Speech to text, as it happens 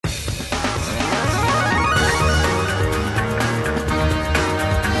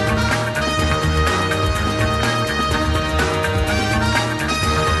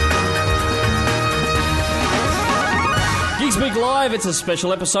live. It's a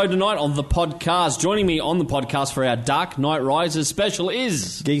special episode tonight on the podcast. Joining me on the podcast for our Dark Knight Rises special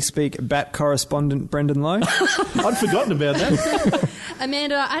is... Geek Speak Bat correspondent Brendan Lowe. I'd forgotten about that.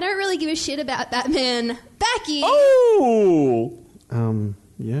 Amanda, I don't really give a shit about Batman. Becky! Oh!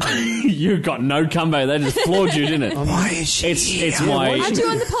 Yeah. You got no comeback. They just floored you, didn't it? Why is she It's my... Aren't you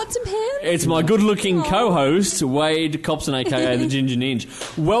on the pots and pans? It's my good-looking co-host, Wade Copson, a.k.a. the Ginger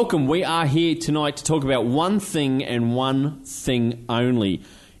Ninja. Welcome. We are here tonight to talk about one thing and one thing only.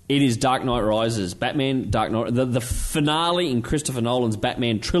 It is Dark Knight Rises, Batman, Dark Knight, the finale in Christopher Nolan's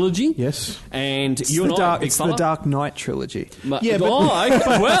Batman trilogy. Yes. And It's you and I, it's the Dark Knight trilogy. Yeah, but-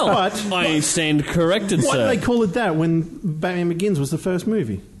 I stand corrected, Why sir. did they call it that when Batman Begins was the first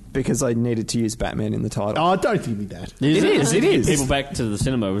movie? Because I needed to use Batman in the title. Oh, don't think me that. It is. It is. People back to the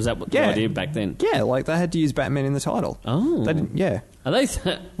cinema. Was that what the Yeah. idea back then? Yeah, like they had to use Batman in the title. Oh. They didn't, yeah, Are they?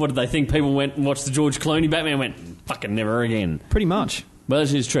 What did they think? People went and watched the George Clooney Batman and went, fucking never again. pretty much. Well,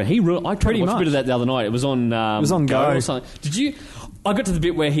 that is true. I tried Pretty to watch a bit much. of that the other night. It was on. It was on Go. or something. Did you? I got to the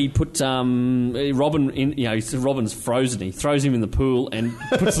bit where he put Robin in. You know, Robin's frozen. He throws him in the pool and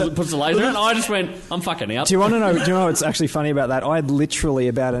puts the laser. in. And I just went, I'm fucking out. Do you want to know? Do you know what's actually funny about that? I had literally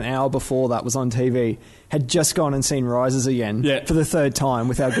about an hour before that was on TV, had just gone and seen Rises again for the third time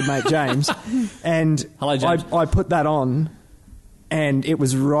with our good mate James, and Hello, James. I put that on. And it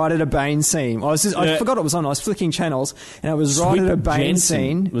was right at a Bane scene. I forgot it was on. I was flicking channels, and it was right Sweep at a Bane Jensen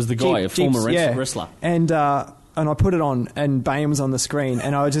scene. was the guy, a former yeah. wrestler. And I put it on, and Bane was on the screen.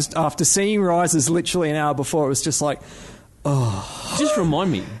 And I just, after seeing Rises literally an hour before, it was just like, Just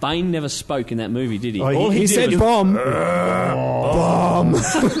remind me, Bane never spoke in that movie, did he? Oh, All he did said was- bomb. Bomb.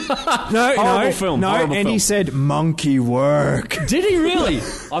 Horrible film, No, horrible and film. he said monkey work. Did he really?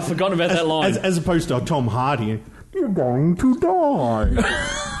 I've forgotten about that line. As opposed to Tom Hardy. You're going to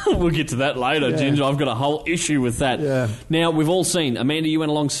die. We'll get to that later, Ginger. I've got a whole issue with that. Yeah. Now, we've all seen. Amanda, you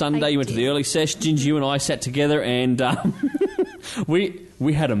went along Sunday. You went to the early sesh. Ginger, you and I sat together and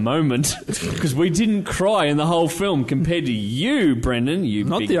we had a moment because we didn't cry in the whole film compared to you, Brendan, you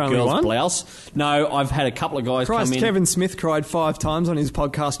Not big the only girl's one. blouse. No, I've had a couple of guys Christ, come in. Kevin Smith cried 5 times on his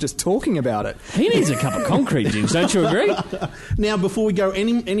podcast just talking about it. He needs a cup of concrete, Ginger. Don't you agree? Now, before we go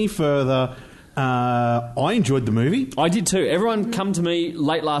any further, I enjoyed the movie. I did too. Everyone come to me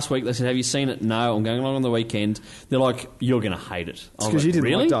late last week. They said, have you seen it? No, I'm going along on the weekend. They're like, you're going to hate it. It's because you didn't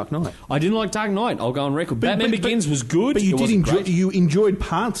really? like Dark Knight. I didn't like Dark Knight. I'll go on record. Batman Begins was good. But you It did wasn't enjoy. great. You enjoyed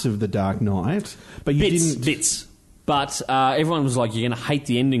parts of the Dark Knight, but you didn't. Bits. But everyone was like, you're going to hate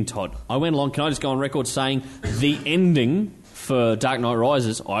the ending, Todd. I went along. Can I just go on record saying the ending for Dark Knight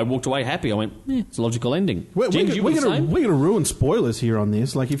Rises, I walked away happy. I went, it's a logical ending. We're Ginger, going you were the same? to ruin spoilers here on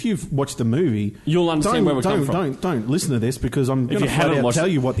this. Like, if you've watched the movie, You'll understand where we're coming from. Don't listen to this because I'm If going you haven't to watched, tell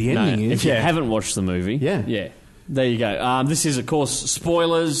you what the ending is. If you haven't watched the movie, Yeah. There you go. This is, of course,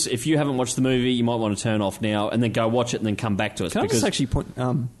 spoilers. If you haven't watched the movie, you might want to turn off now and then go watch it and then come back to us. Can I just actually point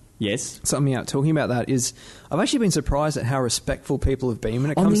yes, something out talking about that is I've actually been surprised at how respectful people have been when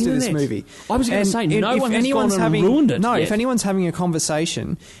it On comes the to this internet. movie. I was going to And say, no if one has anyone's gone and having, ruined it No, yet. if anyone's having a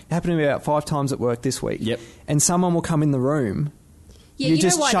conversation, it happened to me about 5 times at work this week. Yep. And someone will come in the room. Yeah, You you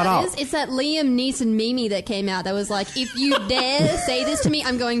just know what shut that up. is? It's that Liam Neeson meme that came out that was like, if you dare say this to me,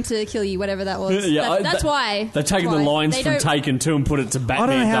 I'm going to kill you, whatever that was. That's why. They've taken the That's why. lines They from don't- Taken 2 and put it to Batman.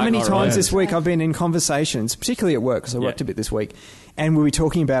 I don't know how Dark many Knight times Rises. this week I've been in conversations, particularly at work, because I worked a bit this week, and we'll be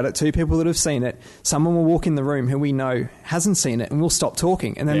talking about it to people that have seen it. Someone will walk in the room who we know hasn't seen it, and we'll stop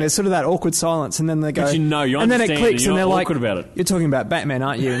talking. And then there's sort of that awkward silence, and then they go... But you know, you and then it understand, clicks, and you're and they're not like, awkward about it. you're talking about Batman,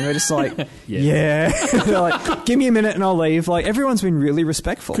 aren't you? And we're just like, yeah. They're like, give me a minute and I'll leave. Like, everyone's been really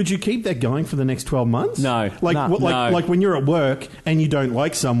respectful. Could you keep that going for the next 12 months? No. Like, No. like when you're at work and you don't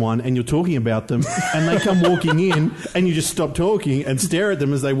like someone and you're talking about them and they come walking in and you just stop talking and stare at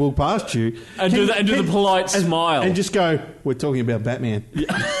them as they walk past you. And do the polite smile. And just go, we're talking about Batman.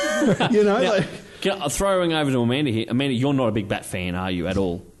 You know? Now, like, throwing over to Amanda here. Amanda, you're not a big Bat fan, are you, at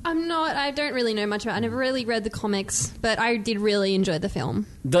all? I'm not. I don't really know much about it. I never really read the comics, but I did really enjoy the film.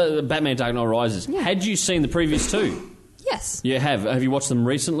 The Batman Dark Knight Rises. Yeah. Had you seen the previous two? Yes. You have. Have you watched them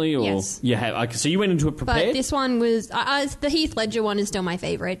recently? Or Yes. You have. Okay, so you went into it But prepared? this one was... the Heath Ledger one is still my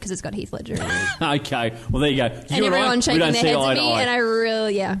favourite because it's got Heath Ledger in it. Okay. Well, there you go. You And everyone we shaking don't their see heads eye at to me, eye. and I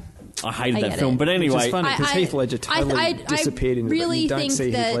really... Yeah. I hated I that get film. it. But anyway... Which is funny because Heath Ledger totally disappeared into it. really You don't think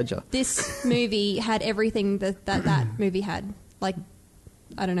see that Heath Ledger. this movie had everything that movie had. Like,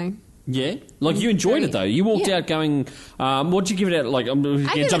 I don't know. Yeah? Like, you enjoyed it, though. You walked out going... what'd you give it out? Like, I'm going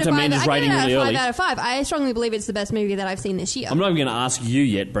to jump to Amanda's rating really early. 5 out of 5. I strongly believe it's the best movie that I've seen this year. I'm not even going to ask you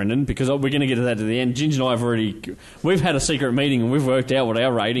yet, Brendan, because we're going to get to that at the end. Ginger and I have already... We've had a secret meeting and we've worked out what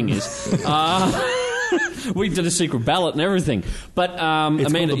our rating is. We did a secret ballot and everything. But It's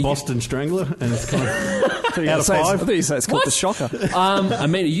Amanda, called the Boston Strangler, and it's kind of out of I five. thought you said it's called the Shocker.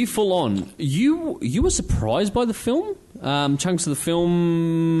 Amanda, you full on. You were surprised by the film? Chunks of the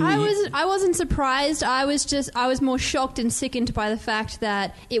film. I wasn't surprised. I was more shocked and sickened by the fact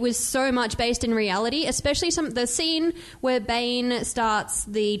that it was so much based in reality, especially the scene where Bane starts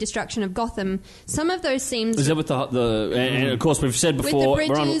the destruction of Gotham. Some of those scenes. Is that with and of course we've said before, with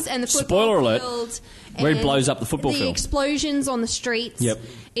the bridges and the football spoiler alert, field where he and blows up the football the field. explosions on the streets. Yep.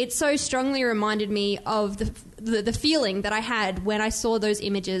 It so strongly reminded me of the feeling that I had when I saw those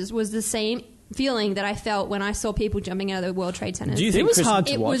images was the same feeling that I felt when I saw people jumping out of the World Trade Centers. Do you It think was Chris- hard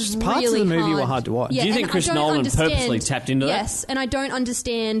to It watch. was Parts really of the movie hard. were hard to watch. Yeah, Do you think and I Chris don't Nolan understand- purposely tapped into that? Yes, and I don't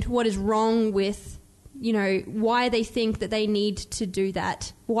understand what is wrong with, why they think that they need to do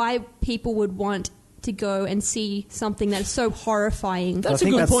that. Why people would want to go and see something that is so horrifying. That's I a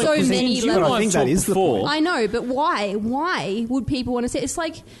think good that's- point. So 'cause many you and levels. I I think that talked is the before. point. I know, but why? Why would people want to see? It's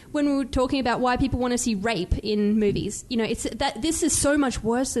like when we were talking about why people want to see rape in movies. It's that this is so much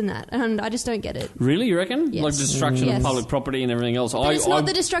worse than that, and I just don't get it. Really, you reckon? Yes. Like destruction Yes. of public property and everything else. But it's not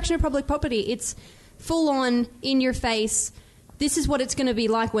the destruction of public property. It's full on, in your face. This is what it's going to be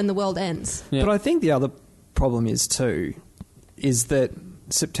like when the world ends. Yeah. But I think the other problem is that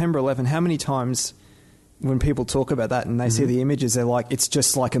September 11, how many times when people talk about that and they see the images, they're like, it's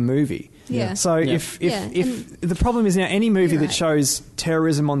just like a movie. Yeah. So Yeah. if and the problem is now any movie You're that right. shows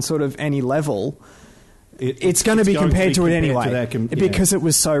terrorism on sort of any level, it's going to be going compared to it anyway that because it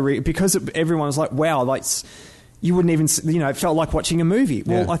was so everyone was like, wow, like you wouldn't even it felt like watching a movie.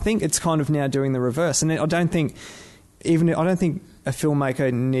 Well, Yeah. I think it's kind of now doing the reverse, and I don't think a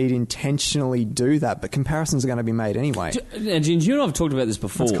filmmaker need intentionally do that, but comparisons are going to be made anyway. Now, Ginge, you and I have talked about this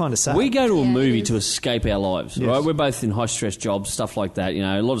before. That's kinda sad. We go to a Yeah, it movie is. to escape our lives, Yes. right? We're both in high-stress jobs, stuff like that,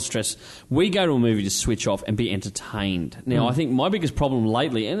 a lot of stress. We go to a movie to switch off and be entertained. Now, I think my biggest problem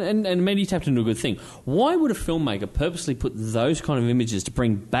lately, and maybe you tapped into a good thing, why would a filmmaker purposely put those kind of images to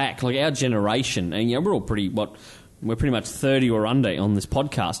bring back, like our generation, and we're all we're pretty much 30 or under on this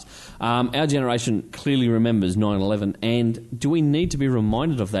podcast. Our generation clearly remembers 9/11, and do we need to be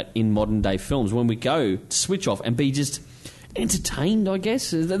reminded of that in modern day films when we go to switch off and be just entertained, I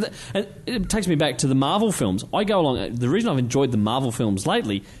guess? And it takes me back to the Marvel films. I go along. The reason I've enjoyed the Marvel films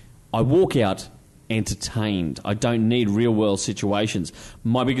lately, I walk out entertained. I don't need real world situations.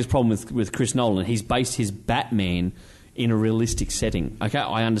 My biggest problem with Chris Nolan, he's based his Batman in a realistic setting. Okay,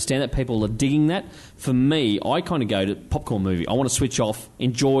 I understand that people are digging that. For me, I kind of go to popcorn movie. I want to switch off,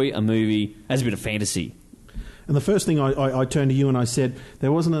 enjoy a movie as a bit of fantasy. And the first thing I turned to you and I said,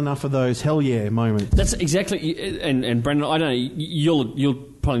 there wasn't enough of those hell yeah moments. That's exactly, and Brendan, I don't know, you'll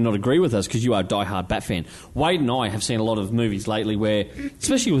probably not agree with us because you are a diehard Bat fan. Wade and I have seen a lot of movies lately where,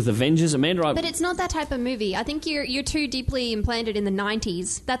 especially with Avengers, Amanda, But it's not that type of movie. I think you're too deeply implanted in the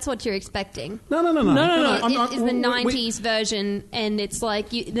 90s. That's what you're expecting. No. It is the 90s version, and it's like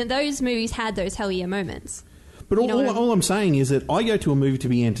those movies had those hell yeah moments. But You know what I mean? all I'm saying is that I go to a movie to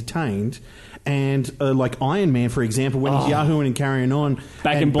be entertained, and like Iron Man, for example, when he's yahooing and carrying on,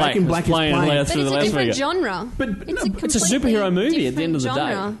 Back and in Black is was playing loud But through it's the a different loudspeaker. genre. But it's it's a completely superhero movie at the end of the different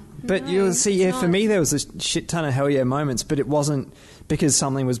day. genre. But No, you'll see, it's for not. me, there was a shit ton of hell yeah moments, but it wasn't because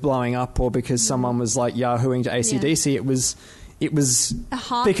something was blowing up or because someone was like yahooing to AC/DC. It was A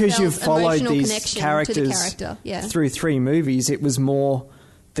heartfelt, because you've followed emotional these connection to the characters character, yeah. through 3 movies. It was more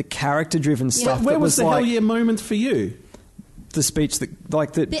the character-driven stuff. where that was the like hell yeah moments for you? the speech that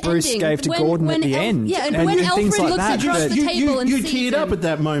The Bruce ending. gave to When- Gordon when at the El- end. yeah, and when things Alfred like looks that. across that- the table and you sees teared him. up at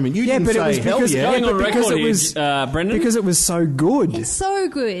that moment. You Yeah, didn't but it say was hell because- yeah. Going on because record it here, was- Brendan? because it was so good. It's so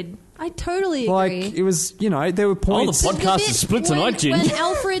good. I totally agree. Like it was, there were Oh, the points. podcast bit is split tonight, when Ginge.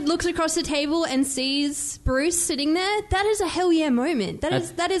 Alfred looks across the table and sees Bruce sitting there, that is a hell yeah moment. That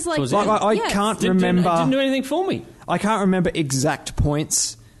is like, So is it- Like I yes. can't Didn't remember. do anything for me. I can't remember exact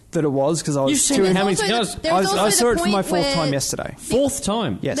points that it was because I was You've seen too. it how many There's times? also the- there's also I the saw it for my point 4th where- time yesterday. 4th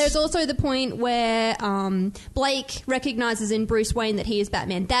time. Yes. There's also the point where Blake recognizes in Bruce Wayne that he is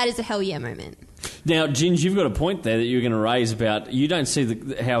Batman. That is a hell yeah moment. Now, Ginge, you've got a point there that you're going to raise about you don't see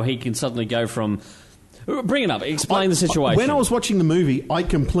how he can suddenly go from. Bring it up. Explain the situation. When I was watching the movie, I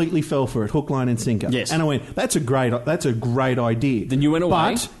completely fell for it, hook, line, and sinker. Yes. And I went, "That's a great idea." Then you went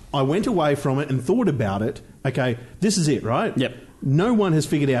away? But I went away from it and thought about it. Okay, this is it, right? Yep. No one has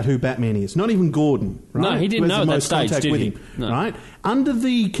figured out who Batman is. Not even Gordon. Right? No, he didn't Who has know the at that most stage, contact did with he? him, No. right? Under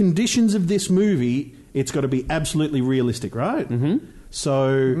the conditions of this movie, it's got to be absolutely realistic, right? Mm-hmm.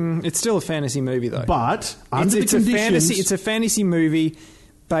 So, It's still a fantasy movie though. but under it's the a conditions, fantasy. It's a fantasy movie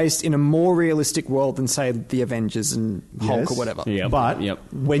based in a more realistic world than, say, the Avengers and Hulk Yes. or whatever. Yeah. But Yep.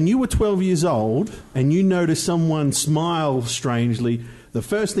 when you were 12 years old and you noticed someone smile strangely, the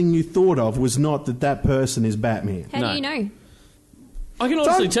first thing you thought of was not that person is Batman. How No. do you know? I can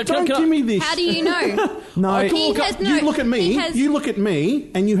honestly Don't give me this. How do you know? No, He has no- You look at me. he has- You look at me,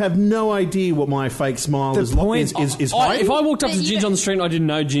 and you have no idea what my fake smile The is. point- Is If I walked up But to you Ginge don't- on the street and I didn't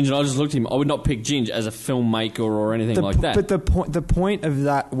know Ginge and I just looked at him, I would not pick Ginge as a filmmaker or anything like that. But the point of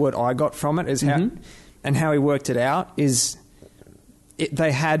that, what I got from it is how, Mm-hmm. and how he worked it out is,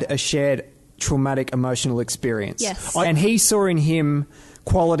 they had a shared traumatic emotional experience. Yes. And he saw in him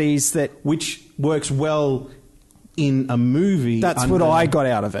qualities that. which works well in a movie. That's what I got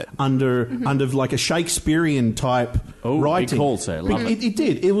out of it. under like a Shakespearean type Oh, good writing. call, sir. Love it. It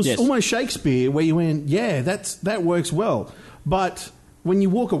did. It was Yes. almost Shakespeare, where you went, yeah, that works well. But when you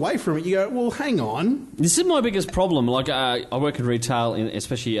walk away from it, you go, well, hang on. This is my biggest problem. Like, I work in retail,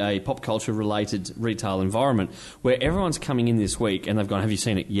 especially a pop culture related retail environment, where everyone's coming in this week and they've gone, "Have you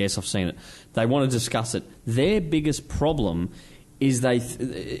seen it?" "Yes, I've seen it." They want to discuss it. Their biggest problem is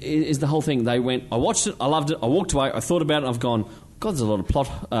is the whole thing. They went, "I watched it, I loved it, I walked away, I thought about it, I've gone, God, there's a lot of plot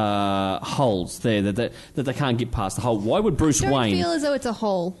holes there that they can't get past the hole." Why would Bruce Don't Wayne? feel as though it's a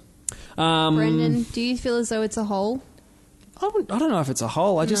hole. Brendan, do you feel as though it's a hole? I don't know if it's a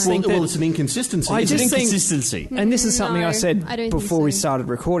hole. I just Well, think that. well, it's an inconsistency. I It's an just think- inconsistency. And this is something No, I said I don't think before we so. started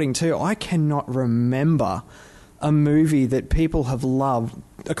recording too. I cannot remember a movie that people have loved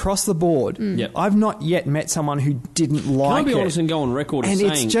across the board. Yep. I've not yet met someone who didn't like Can I be it. honest and go on record as and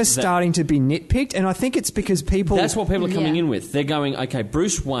saying it's just that- starting to be nitpicked, and I think it's because people. That's what people are coming Yeah. in with. They're going, okay,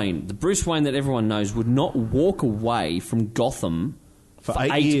 Bruce Wayne, the Bruce Wayne that everyone knows, would not walk away from Gotham For for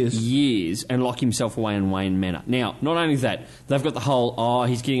 8 years and lock himself away in Wayne Manor. Now, not only that, they've got the whole,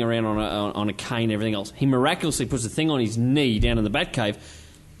 he's getting around on a cane and everything else. He miraculously puts the thing on his knee down in the Batcave.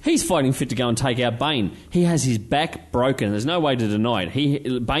 He's fighting fit to go and take out Bane. He has his back broken. There's no way to deny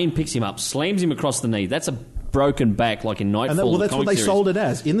it. Bane picks him up, slams him across the knee. That's a broken back, like in Nightfall. well, the that's what comic they series. sold it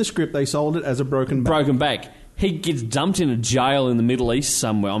as. In the script, they sold it as a broken back. Broken back. He gets dumped in a jail in the Middle East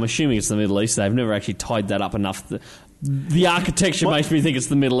somewhere. I'm assuming it's the Middle East. They've never actually tied that up enough. The architecture makes me think it's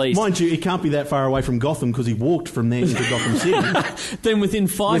the Middle East. Mind you, it can't be that far away from Gotham because he walked from there into Gotham City. Then within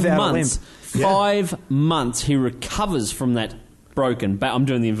 5 Without a months, limp. 5 months, he recovers from that broken back. I'm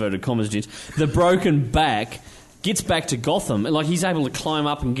doing the inverted commas, Jits. The broken back. Gets back to Gotham, and like he's able to climb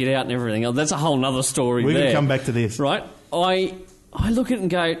up and get out and everything else. That's a whole other story. We're there. going to come back to this. Right? I look at it and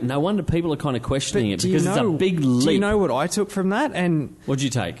go, no wonder people are kind of questioning it, because it's a big leap. Do you know what I took from that? And What'd you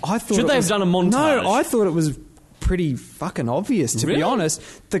take? I thought Should it they was- have done a montage? No, I thought it was pretty fucking obvious, to Really? be honest.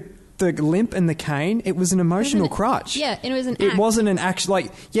 The limp and the cane, it was an emotional crutch. Yeah, and it was an It act. wasn't an actual,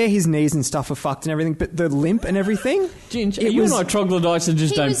 like, yeah, his knees and stuff are fucked and everything, but the limp and everything, Ginge, it you was, and I troglodytes and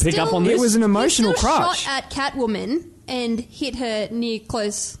just He don't was pick up still- on this? it was an emotional he still crutch. shot at Catwoman and hit her near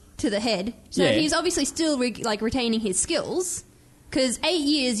close to the head. So Yeah. he's obviously still retaining his skills. Because 8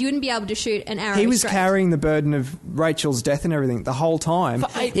 years, you wouldn't be able to shoot an arrow. He was straight. carrying the burden of Rachel's death and everything the whole time. For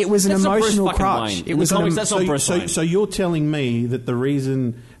 8 It was an that's not Bruce emotional fucking crutch. Wayne. It In was the an comics, em- that's not Bruce Wayne. So you're telling me that the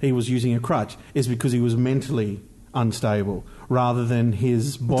reason he was using a crutch is because he was mentally unstable rather than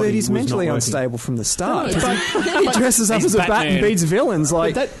his body Dude, he's was mentally not working. unstable from the start. No, he dresses up He's as a bat Batman. and beats villains.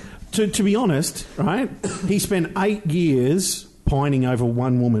 Like, But to be honest, right? He spent 8 years pining over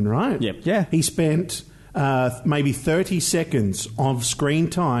one woman, right? Yep. Yeah. He spent maybe 30 seconds of screen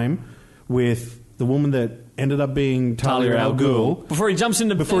time with the woman that ended up being Talia al Ghul Before he jumps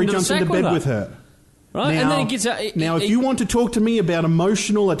into the sack bed with her. Right? Now, And then he gets out. now, if you want to talk to me about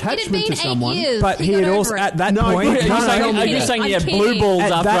emotional It had attachment been to 8 someone, years. but he had got also over at it. that No, point. are you Are you No, saying, no, are you I'm saying he had kidding. blue balls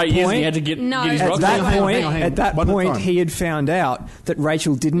At after that 8 years and point- he had to get No. his At rocks At off? that Hang on, point, hang on. at that One at a point, time. he had found out that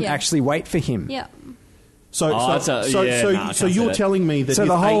Rachel didn't Yeah. actually wait for him. Yeah. So, Oh, that's a- so, yeah, so, no, I can't so say you're that. telling me that So his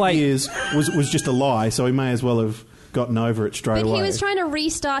the whole 8 eight- years was just a lie, so he may as well have gotten over it straight But away. he was trying to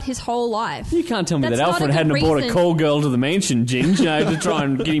restart his whole life. You can't tell me That's that not Alfred a good hadn't have brought a reason. call girl to the mansion, Ginge, to try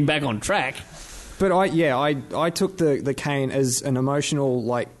and get him back on track. But I took the cane as an emotional,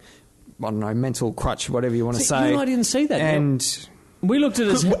 like, I don't know, mental crutch, whatever you want to See, say. you and I didn't see that. And We looked at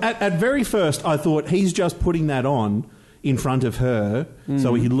it as... 'Cause at very first, I thought he's just putting that on in front of her,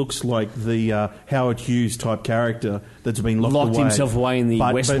 so he looks like the Howard Hughes type character that's been locked away. himself away in the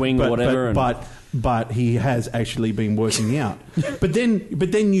West Wing or whatever. But he has actually been working out. but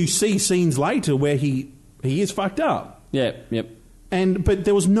then you see scenes later where he is fucked up. Yeah, yep. But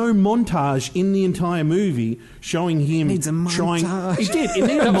there was no montage in the entire movie showing him Needs a trying. montage. He did. It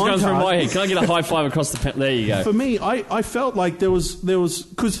needed a That was going through my montage. head. Can I get a high five across the... There you go. For me, I felt like there was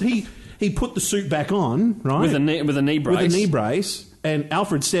because he put the suit back on, right? With a knee brace. With a knee brace, And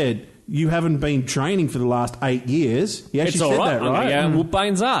Alfred said, "You haven't been training for the last 8 years." He actually It's all said right. that, right? Yeah, and whoop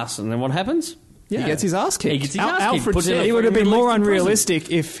Bane's ass. And then what happens? He gets his ass kicked. He gets his Al- ass kicked. Alfred Puts said- in a It would have been Middle more Eastern prison.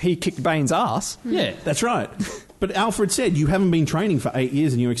 unrealistic if he kicked Bane's ass. Yeah. That's right. But Alfred said, "You haven't been training for 8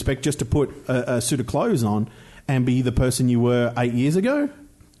 years, and you expect just to put a suit of clothes on and be the person you were 8 years ago?"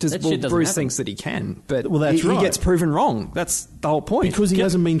 That shit doesn't Bruce happen. thinks that he can, but Well, that's he right. gets proven wrong. That's the whole point. Because he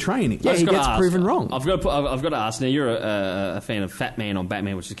hasn't been training. Yeah, I just he gotta gets ask, proven wrong. I've got to ask. Now, you're a fan of Fat Man on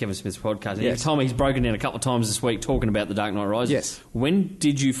Batman, which is Kevin Smith's podcast. And Yes. You've told me he's broken down a couple of times this week talking about The Dark Knight Rises. Yes. When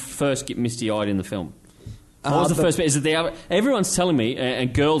did you first get misty-eyed in the film? What was the first bit? Is it everyone's telling me,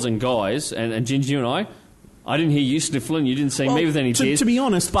 and girls and guys, and Ginger, you and I didn't hear you sniffling. You didn't see me with any tears. To be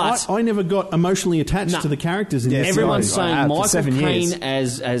honest, but I never got emotionally attached Nah. to the characters in Yes, this everyone's series. saying After Michael 7 years. Caine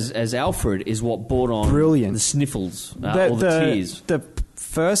as Alfred is what brought on Brilliant. the sniffles or the tears The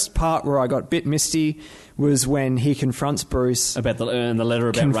first part where I got a bit misty was when he confronts Bruce, about the letter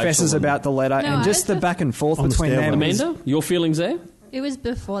about confesses Rachel and- about the letter, No, and I just was the back and forth on the between them. stairwell. was- Amanda, your feelings there? It was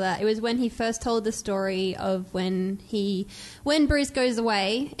before that. It was when he first told the story of when Bruce goes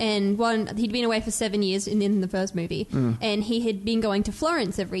away, and he'd been away for 7 years in the first movie, and he had been going to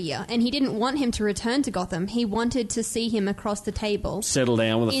Florence every year, and he didn't want him to return to Gotham. He wanted to see him across the table, Settle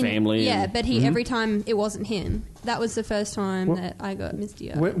down with a family. Yeah, and- but every time it wasn't him. That was the first time that I got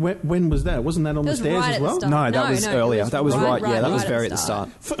misty eyed. When was that? Wasn't that on That the was stairs right as at the well? start. No, that was it earlier. That was right. Yeah, that was right very at at the start.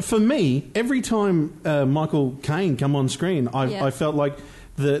 For me, every time Michael Caine come on screen, Yeah. I felt like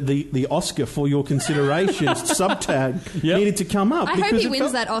the Oscar for your consideration subtag Yep. needed to come up. I hope because he it wins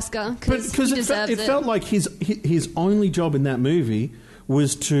felt- that Oscar But because he it felt, deserves it felt like his only job in that movie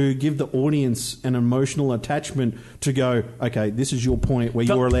was to give the audience an emotional attachment to go, okay, this is your point where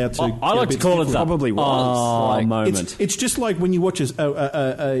you're allowed to. I get a like to bit call it sniffly. the Probably was. Like, moment. It's just like when you watch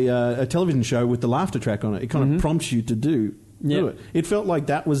a television show with the laughter track on it. It kind of prompts you to do Yep. it. It felt like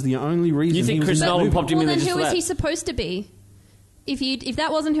that was the only reason. You think he was Chris in that Nolan movie. popped him Well, in there then just who for was that? he supposed to be? If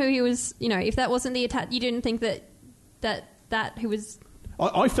that wasn't who he was, if that wasn't the attack, you didn't think that who was.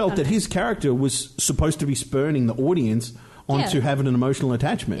 I felt that his character was supposed to be spurning the audience onto Yeah. having an emotional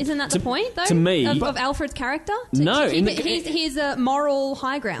attachment. Isn't that the point, though? to me- of Alfred's character. No, to in keep the- he's a moral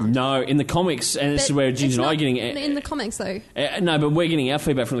high ground. No, in the comics, and this is But where it's Ginger and I are not getting in the comics though. No, but we're getting our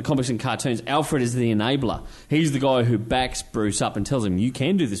feedback from the comics and cartoons. Alfred is the enabler. He's the guy who backs Bruce up and tells him, "You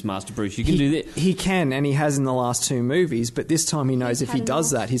can do this, Master Bruce. You can do this." He can, and he has in the last 2 movies, but this time he knows if he had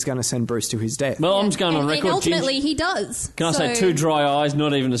does enough. that, he's going to send Bruce to his death. Well, I'm just going on And record. ultimately, Ginger, he does. can I say 2 dry eyes,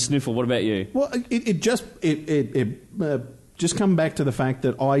 not even a sniffle? What about you? Well, it just come back to the fact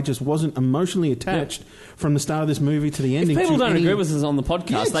that I just wasn't emotionally attached from the start of this movie to the If ending. people to don't any- agree with us on the podcast,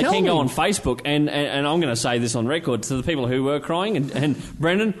 Yeah, they tell can go me. on Facebook, and I'm going to say this on record to the people who were crying. And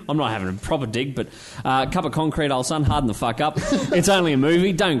Brendan, I'm not having a proper dig, but cup of concrete, old son, harden the fuck up. It's only a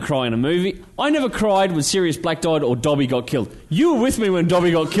movie. Don't cry in a movie. I never cried when Sirius Black died or Dobby got killed. You were with me when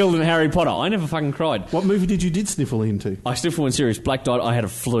Dobby got killed in Harry Potter. I never fucking cried. What movie did you sniffle into? I still, when Sirius Black died, I had a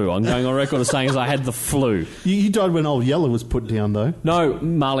flu. I'm going on record as saying as I had the flu. You died when Old Yeller was put down, though. No,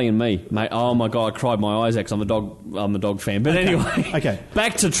 Marley and me, mate. Oh my god, I cried my eyes out 'cause I'm a dog fan. But anyway, Okay.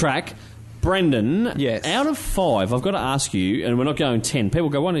 back to track. Brendan, Yes. out of 5, I've got to ask you, and we're not going 10. People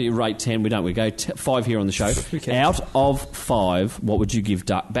go, why don't you rate 10? We don't. We go 5 here on the show. Okay. Out of 5, what would you give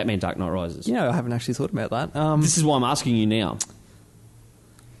Batman Dark Knight Rises? You know, I haven't actually thought about that. This is why I'm asking you now.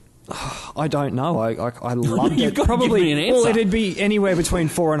 I don't know. I loved You've it. got to give me an answer. Well, it'd be anywhere between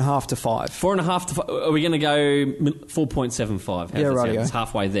 4.5 to 5. 4.5 to 5. Are we going to go 4.75? Yeah, rightio. It's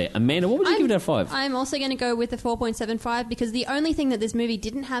halfway there. Amanda, what would you give it out of 5? I'm also going to go with the 4.75 because the only thing that this movie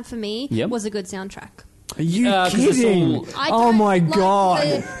didn't have for me Yep. was a good soundtrack. Are you 'cause it's kidding? all- I Oh don't my like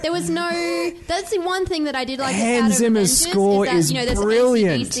god! there was no. That's the one thing that I did like. Hans out of Zimmer's Avengers score is, is that, there's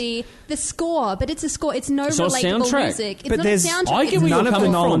brilliant. AC/DC, the score, but it's a score. It's no It's not a relatable soundtrack. music. It's But not there's a soundtrack. I get It's where you're none of the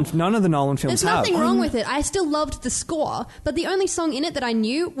coming Nolan, from. none of the Nolan films There's have. nothing wrong with it. I still loved the score, but the only song in it that I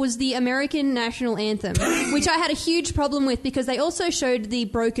knew was the American National Anthem, which I had a huge problem with because they also showed the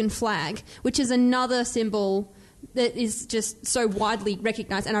broken flag, which is another symbol that is just so widely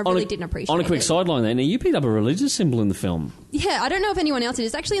recognised, and I really didn't appreciate it. On a quick sideline there, now you picked up a religious symbol in the film. Yeah, I don't know if anyone else did.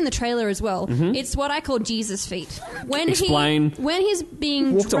 It's actually in the trailer as well. It's what I call Jesus feet. When Explain. when he's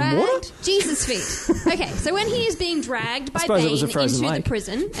being Walked on dragged, water? Jesus feet. Okay, so when he is being dragged by suppose it Bane was a frozen into lake. the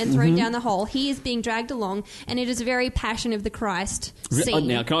prison and thrown down the hole, he is being dragged along, and it is a very Passion of the Christ scene.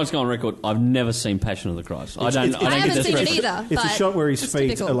 Now, can I just go on record? I've never seen Passion of the Christ. I don't I get haven't this seen it reference. either. It's a but shot where his it's feet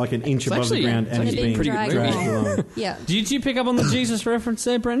typical. are like an inch above actually- the ground it's and actually he's being pretty good dragged movie. along. Yeah, Did you pick up on the Jesus reference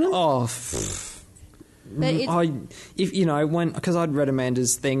there, Brendan? Oh, but it's, if you know, because I'd read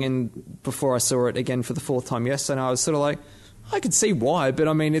Amanda's thing and before I saw it again for the 4th time yesterday, and I was sort of like, I could see why, but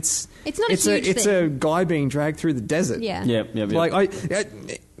I mean, it's not a huge it's thing. a guy being dragged through the desert. Yeah. Yep. Like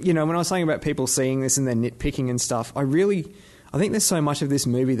when I was saying about people seeing this and then nitpicking and stuff, I think there's so much of this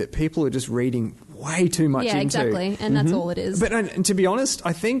movie that people are just reading way too much into. Yeah, exactly, and that's all it is. But and to be honest,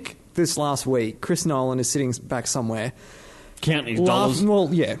 I think this last week, Chris Nolan is sitting back somewhere. Counting his dollars. Well,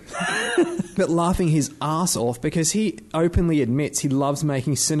 yeah. But laughing his ass off because he openly admits he loves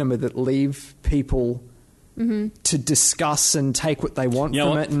making cinema that leave people to discuss and take what they want You know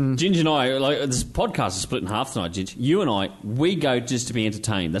from what? it. And Ginge and I, this podcast is split in half tonight, Ginge. You and I, we go just to be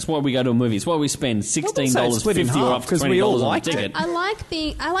entertained. That's why we go to a movie. It's why we spend $16.50 or up to because we all $20 on a liked ticket. it. I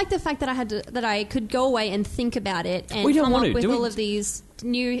like the fact that I could go away and think about it and We don't come want up to, with do we? all of these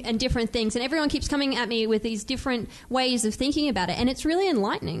new and different things, and everyone keeps coming at me with these different ways of thinking about it, and it's really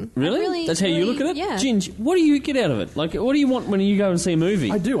enlightening. Really? That's how you look at it? Yeah. Ginge, what do you get out of it? Like, what do you want when you go and see a movie?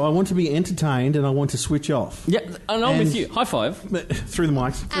 I do. I want to be entertained and I want to switch off. Yeah, and I'm And- with you. High five. Through the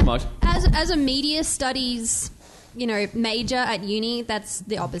mics. Pretty much. As a media studies, major at uni, that's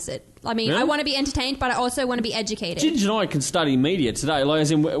the opposite. I mean, Really? I want to be entertained, but I also want to be educated. Ginge and I can study media today. Like,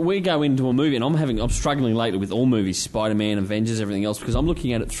 as in, we go into a movie, and I'm struggling lately with all movies, Spider-Man, Avengers, everything else, because I'm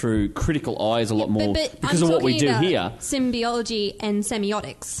looking at it through critical eyes a lot more but because I'm of what we talking do about here. Symbiology and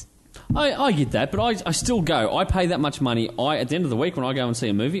semiotics. I get that, but I still go. I pay that much money. At the end of the week, when I go and see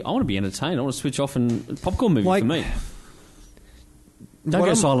a movie, I want to be entertained. I want to switch off and popcorn movie Like- for me. Don't what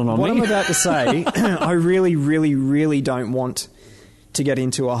go I'm- silent on what me. I'm about to say, I really, really, really don't want to get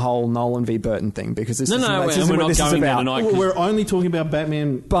into a whole Nolan v. Burton thing because this isn't we're what not this is going there about. tonight. Well, we're only talking about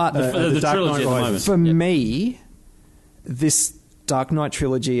Batman, But the Dark trilogy Knight at the Rises. For Yeah. me, this Dark Knight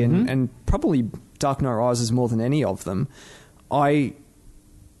trilogy and probably Dark Knight Rises more than any of them, I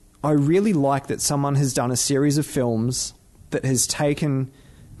really like that someone has done a series of films that has taken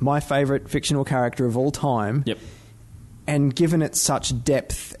my favourite fictional character of all time Yep. and given it such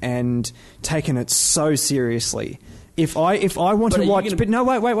depth and taken it so seriously. If I want But to are you watch, gonna- but no,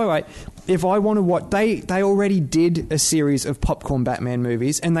 wait. If I want to watch, they already did a series of popcorn Batman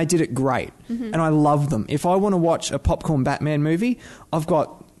movies, and they did it great, and I love them. If I want to watch a popcorn Batman movie, I've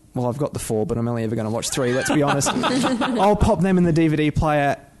got the 4, but I'm only ever going to watch 3. Let's be honest. I'll pop them in the DVD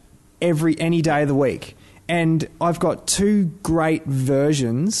player any day of the week, and I've got 2 great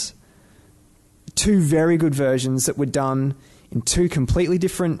versions. 2 very good versions that were done in 2 completely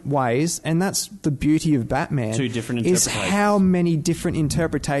different ways, and that's the beauty of Batman. 2 different is interpretations. how many different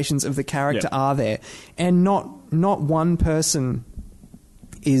interpretations of the character Yep. are there, and not one person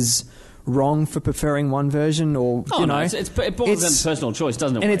is wrong for preferring one version, or Oh, you no, know, it boils down to personal choice,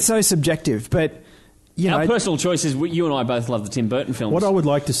 doesn't it? and Wade? it's so subjective. But Our personal choice is you and I both love the Tim Burton films. What I would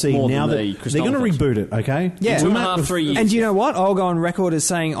like to see more now than that the Chris they're going to Nolan films. reboot it, okay? Yeah. In 2.5, We might- 3 years. And do you know what? I'll go on record as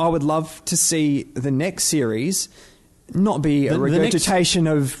saying I would love to see the next series not be a The next- regurgitation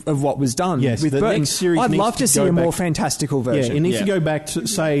of what was done Yes, with the Burton. next series I'd needs love to to see go a more back- fantastical Yeah, version. it needs Yeah. to go back to,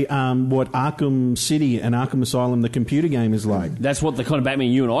 say, what Arkham City and Arkham Asylum, the computer game, is like. That's what the kind of Batman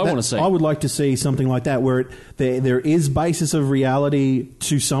you and I want to see. I would like to see something like that, where there is basis of reality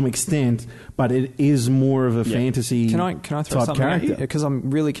to some extent, but it is more of a fantasy Can I throw type something character. at you? Because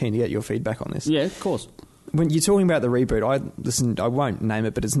I'm really keen to get your feedback on this. Yeah, of course. When you're talking about the reboot, I won't name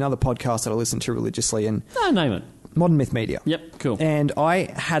it, but it's another podcast that I listen to religiously, and No, name it. Modern Myth Media. Yep, cool. And I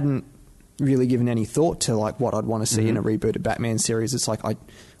hadn't really given any thought to like what I'd want to see in a rebooted Batman series. It's like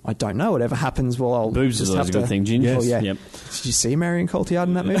I don't know. Whatever happens, well, I'll Boobs just is always have a good to. thing, Ginge. Well, yeah. Yep. Did you see Marion Cotillard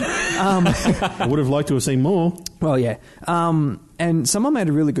in that movie? I would have liked to have seen more. Well, yeah. And someone made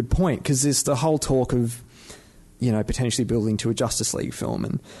a really good point because there's the whole talk of, potentially building to a Justice League film,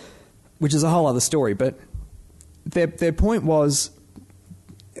 and which is a whole other story. But their point was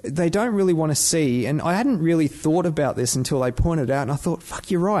they don't really want to see, and I hadn't really thought about this until they pointed it out, and I thought,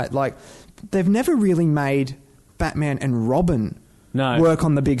 fuck, you're right. Like, they've never really made Batman and Robin work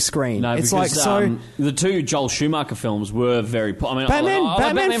on the big screen. No, it's because like so. the 2 Joel Schumacher films were very. I mean, Batman- I like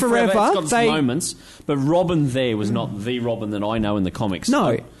Batman Forever, It's got its they- moments, but Robin there was not the Robin that I know in the comics.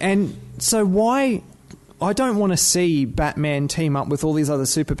 No, and so why? I don't want to see Batman team up with all these other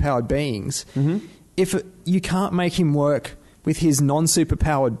superpowered beings if you can't make him work with his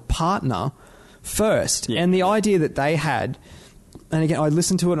non-superpowered partner first. Yeah. And the idea that they had, and again, I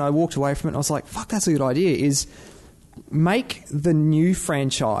listened to it and I walked away from it and I was like, fuck, that's a good idea, is make the new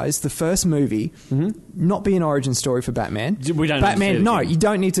franchise, the first movie, not be an origin story for Batman. We don't need to Batman, see it no, again. you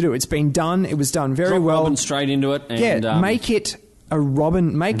don't need to do it. It's been done. It was done very Drop well. Robin straight into it. And, Yeah, make it a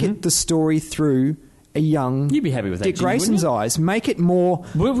Robin. Make it the story through a young. You'd be happy with that, Dick Jim, wouldn't Grayson's you? eyes. Make it more.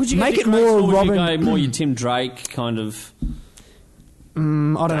 Would you go make Dick it more Grayson, or would Robin. you go more your Tim Drake kind of? I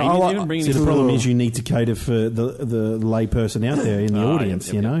don't know. Damien even bringing See, his- the problem is you need to cater for the lay person out there in the audience,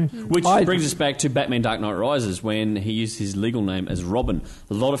 yep, you know? Which brings us back to Batman Dark Knight Rises when he used his legal name as Robin.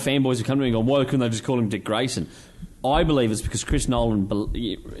 A lot of fanboys have come to me and gone, why couldn't they just call him Dick Grayson? I believe it's because Chris Nolan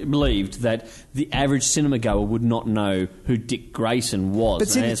believed that the average cinema goer would not know who Dick Grayson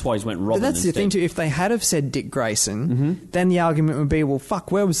was, and that's why he went Robin But that's instead. the thing too. If they had have said Dick Grayson, then the argument would be, well,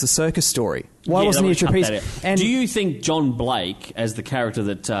 fuck, where was the circus story? Why Yeah, wasn't they he a would've cut trapeze? that out. Do you think John Blake, as the character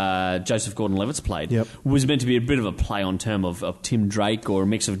that Joseph Gordon-Levitt's played, Yep. was meant to be a bit of a play on term of Tim Drake, or a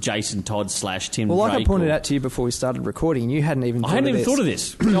mix of Jason Todd / Tim Well, like Drake? I pointed out to you before we started recording, you hadn't even. I hadn't even thought of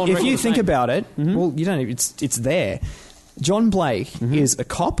this. Go on If record you with think saying. about it, well, you don't. It's there. John Blake is a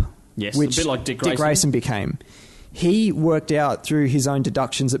cop, Yes, a which bit like Dick Grayson. became. He worked out through his own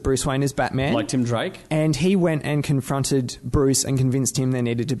deductions that Bruce Wayne is Batman, Like Tim Drake? and he went and confronted Bruce and convinced him there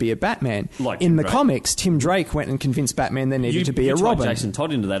needed to be a Batman. Like in Tim the Drake. comics, Tim Drake went and convinced Batman there needed to be you a tied Robin. Jason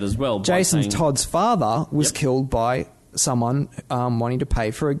Todd into that as well. by Jason saying Todd's father was Yep. killed by someone wanting to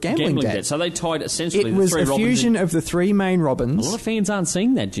pay for a gambling debt. So they tied essentially It the was three a Robins fusion in. of the three main A Robins. lot of fans aren't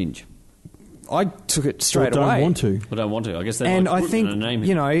seeing that, Ginge. I took it Or straight don't away. want to. I don't want to. I guess they And like I putting think, a name in.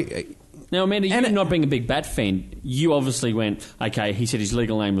 you know, Now, Amanda, you and not being a big Bat fan, you obviously went, okay, he said his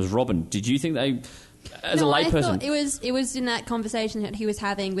legal name was Robin. Did you think they, as a I layperson... thought it was in that conversation that he was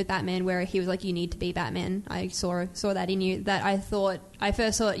having with Batman where he was like, "You need to be Batman." I saw that in you. That I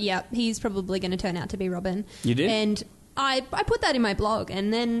first thought, yeah, he's probably going to turn out to be Robin. You did? And I put that in my blog,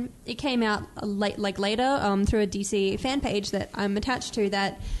 and then it came out later through a DC fan page that I'm attached to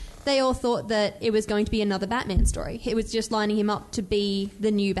that. They all thought that it was going to be another Batman story. It was just lining him up to be the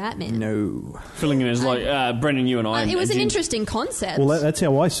new Batman. no. filling in as like Brendan, you and I. It was an Ginge. interesting concept. Well, that's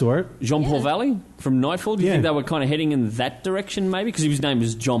how I saw it. Jean-Paul Yeah. Valley from Nightfall. Do you Yeah. think they were kind of heading in that direction, maybe? Because his name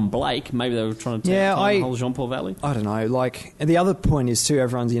was John Blake. Maybe they were trying to take Yeah, the whole Jean-Paul Valley. I don't know. Like, and the other point is too,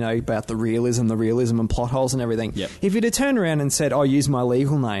 everyone's, you know, about the realism and plot holes and everything. Yep. If he'd have turned around and said, "I use my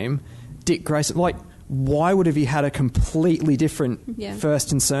legal name, Dick Grayson," like, why would have he had a completely different Yeah.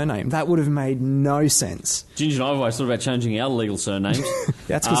 first and surname? That would have made no sense. Ginger and I have always thought about changing our legal surnames.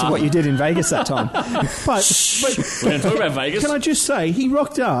 That's because of what you did in Vegas that time. But We're going to talk about Vegas. can I just say, he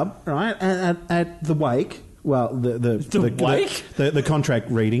rocked up, right, at the wake. Well, the wake? the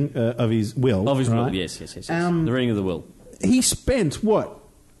contract reading of his will. Of his will, right? yes. Um, The reading of the will. He spent, what,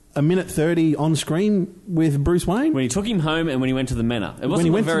 a minute 30 on screen with Bruce Wayne? When he took him home and when he went to the manor. It When wasn't he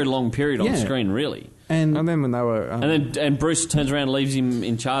a went very to- long period on Yeah. screen, really. And And then when they were, And Bruce turns around and leaves him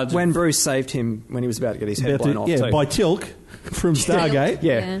in charge. when Bruce saved him when he was about to get his head about blown to- off, yeah, too. by Tilk from Stargate.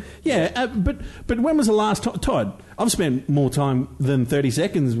 Yeah. Yeah, but when was the last time, Todd? I've spent more time than 30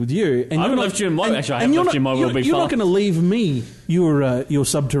 seconds with you. And I haven't you're left you in my- and- actually, I and have you're left you in my will, you're- big You're fella. not going to leave me your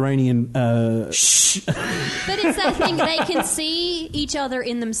subterranean. But it's that thing, they can see each other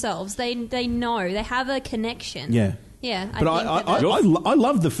in themselves. They know, they have a connection. Yeah. Yeah. But I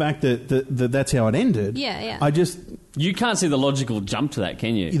love the fact that that's how it ended. Yeah, yeah. I just. You can't see the logical jump to that,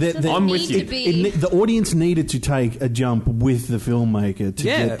 can you? Doesn't I'm need with to you. be- The audience needed to take a jump with the filmmaker to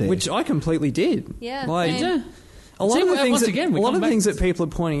Yeah, get there. which I completely did. Yeah, Like, same. a lot See, of the once things, again, we a lot come of back- things that people are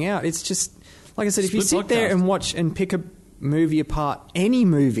pointing out, it's just like I said. If you Split sit there podcast. and watch and pick a movie apart, any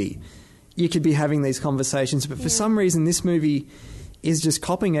movie, you could be having these conversations. But for some reason, this movie is just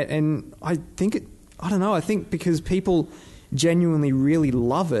copying it, and I think it. I don't know. I think because people genuinely really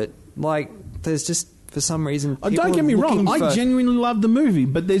love it, like there's just for some reason. Oh, people don't get are me wrong, looking I for- genuinely love the movie,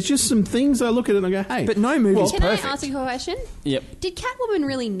 but there's just some things I look at it and I go, hey. But no movie's Can perfect. I ask you a question? Yep. Did Catwoman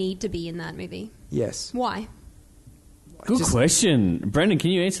really need to be in that movie? Yes. Why? Good Just- question. Brendan, can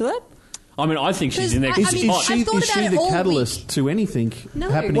you answer that? I mean, I think she's in there Because because I mean, she's hot. I've thought is she about it the all catalyst week. to anything No.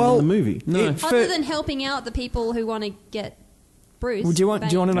 happening Well, in the movie? No. Other than helping out the people who want to get Bruce. Well, do you want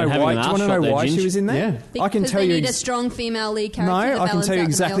to know And having why? an Do you want to arse know shot there, why she Ginge? was in there? Yeah. I can Because tell they you. need a strong female lead character. No, to I can balance tell you out the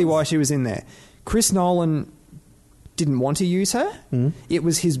exactly males. why she was in there. Chris Nolan didn't want to use her. It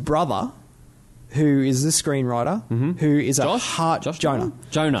was his brother, who is the screenwriter, who is a Jonah,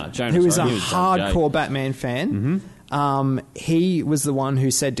 Jonah. who is sorry, a he was hardcore Batman fan. He was the one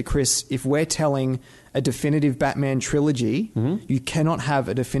who said to Chris, "If we're telling a definitive Batman trilogy, you cannot have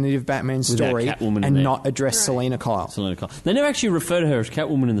a definitive Batman story Catwoman in and there. not address Selena Kyle." Selena Kyle. They never actually refer to her as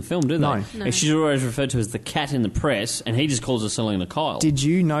Catwoman in the film, do they? No. No. And she's always referred to as the cat in the press, and he just calls her Selena Kyle. Did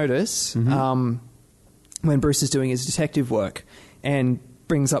you notice when Bruce is doing his detective work and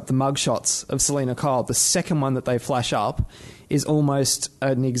brings up the mugshots of Selena Kyle, the second one that they flash up is almost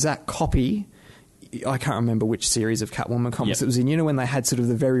an exact copy. I can't remember which series of Catwoman comics Yep. it was in. You know when they had sort of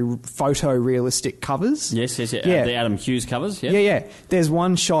the very photorealistic covers? Yes. Yeah. The Adam Hughes covers, yeah. Yeah. There's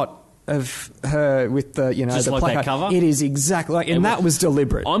one shot of her with the Just the like that placard. cover? It is exactly like, and that was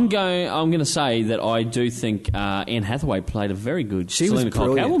deliberate. I'm going to say that I do think Anne Hathaway played a very good She was Selena Kyle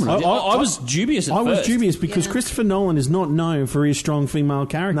brilliant. Catwoman. I was dubious at I first. was dubious because Yeah. Christopher Nolan is not known for his strong female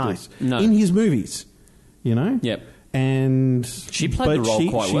characters No. in his movies. You know? Yep. And She played the role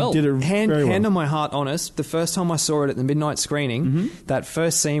quite well. Did it Hand very well. on my heart, honest. The first time I saw it at the midnight screening, that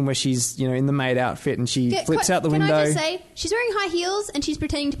first scene where she's in the maid outfit and she flips out the window. Can I just say, she's wearing high heels and she's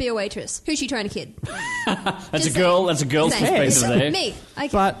pretending to be a waitress. Who's she trying to kid? That's a girl. That's a girl's Saying. perspective there. Me. Okay.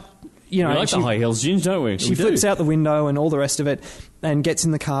 But We and like the high heels, Ginge, don't we? She We do. flips out the window and all the rest of it and gets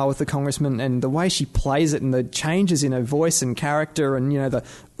in the car with the congressman, and the way she plays it and the changes in her voice and character and, the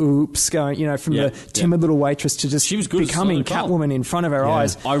oops going, from Yeah, the timid little waitress to just She was good as becoming Selena Kyle. Catwoman in front of our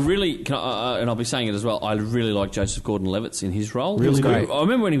eyes. I really, and I'll be saying it as well, I really like Joseph Gordon-Levitt in his role. Really He was great. good. I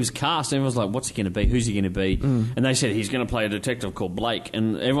remember when he was cast, everyone was like, what's he going to be? Who's he going to be? And they said he's going to play a detective called Blake.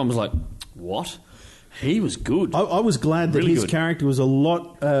 And everyone was like, what? He was good. I was glad that Really his good. character was a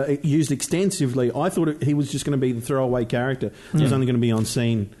lot used extensively. I thought he was just going to be the throwaway character. He was only going to be on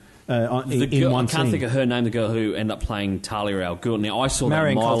scene The in girl, one I can't scene. think of her name, the girl who ended up playing Talia al Ghul. Now, I saw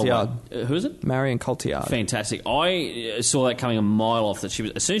Marion that a mile Cotillard. away. Who is it? Marion Cotillard. Fantastic. I saw that coming a mile off. That she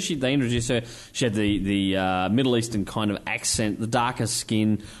was as soon as they introduced her, she had the Middle Eastern kind of accent, the darker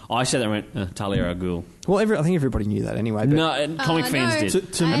skin. I said that and went Talia al Ghul. Well, I think everybody knew that anyway. But No, and comic fans no.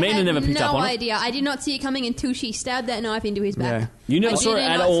 did. I Amanda had never picked no up on it. idea. I did not see it coming until she stabbed that knife into his back. Yeah. You never I saw it did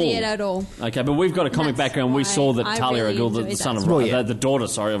at not all. see it at all. Okay, but we've got a comic That's background. We why saw that I Talia really al Ghul, the enjoyed son that. of Well, yeah. the daughter,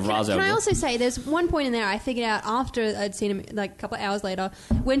 of Ra's al Can I Ghul. also say there's one point in there I figured out after I'd seen him like a couple of hours later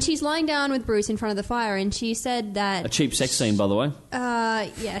when she's lying down with Bruce in front of the fire and she said that A cheap sex scene, by the way.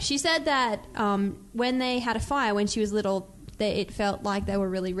 she said that when they had a fire when she was little it felt like they were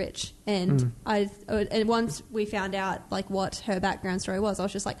really rich and and once we found out like what her background story was I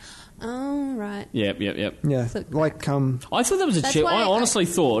was just like oh right Yep. yeah, So- like I thought that was a That's cheap. why I honestly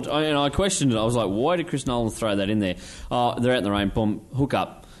thought, and I questioned it. I was like, why did Chris Nolan throw that in there? They're out in the rain, boom, hook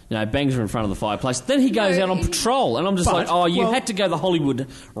up. Bangs her in front of the fireplace. Then he goes No, out on patrol, and I'm just But, like, you well- had to go the Hollywood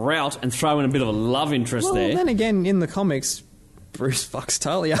route and throw in a bit of a love interest well, there. then again, in the comics, Bruce fucks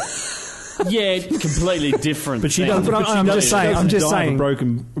Talia. Yeah, completely different. But she thing. doesn't. But but she I'm doesn't- just saying- she I'm doesn't just die of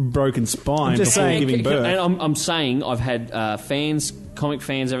saying- a broken spine I'm just before saying- giving birth. And I'm saying I've had fans, comic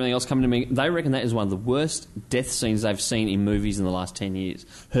fans, everything else coming to me. They reckon that is one of the worst death scenes they've seen in movies in the last 10 years.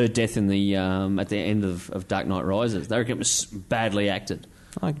 Her death in the at the end of Dark Knight Rises. They reckon it was badly acted.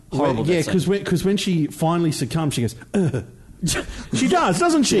 Horrible. Yeah, death scene. because when she finally succumbs, she goes. Ugh. She does,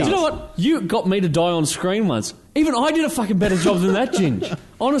 doesn't she? Do you know what? You got me to die on screen once. Even I did a fucking better job than that, Ginge.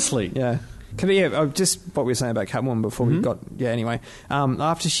 Honestly. Yeah. Just what we were saying about Catwoman before we got... Yeah, anyway.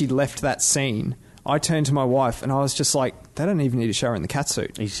 After she left that scene, I turned to my wife and I was just like, they don't even need to show her in the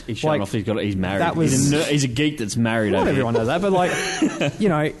catsuit. He's showing off he's married. That was- he's a geek that's married. Not over everyone here. knows that, but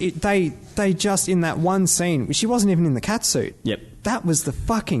they just, in that one scene, she wasn't even in the catsuit. Yep. That was the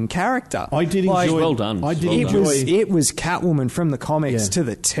fucking character. I did Like, enjoy. well done. I did Well done. enjoy. It was Catwoman from the comics Yeah. to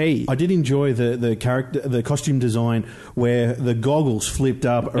the T. I did enjoy the character, the costume design where the goggles flipped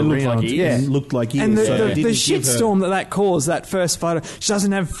up It looked around like ears. and looked like ears. And so they the didn't give her- shitstorm that caused, that first photo, she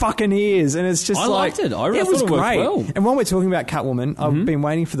doesn't have fucking ears, and it's just I like... liked it. I it was thought it worked great. well. And when we're talking about Catwoman, I've been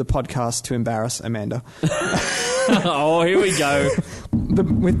waiting for the podcast to embarrass Amanda Oh, here we go.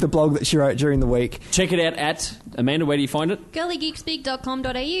 with the blog that she wrote during the week. Check it out at Amanda. Where do you find it? girlygeekspeak.com.au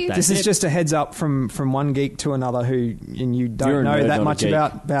That's This is it. just a heads up from one geek to another and you You're don't a know nerd, that not a much geek.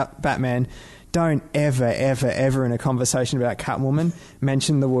 about Batman. Don't ever in a conversation about Catwoman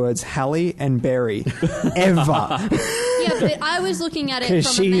mention the words Halle and Berry. Ever. Yeah, but I was looking at it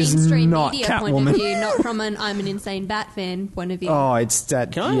 'Cause from a she is mainstream not media point Catwoman. of view, not from an I'm an insane Bat fan point of view. Oh, it's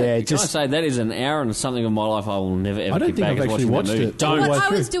that. Can I, yeah, can just I say that is an hour and something of my life I will never ever I don't get think back I've as actually watching watched that movie. it. Don't. All the What way I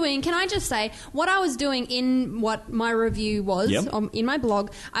through. was doing, can I just say, what I was doing in what my review was Yep. in my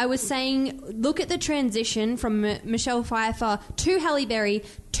blog, I was saying, look at the transition from Michelle Pfeiffer to Halle Berry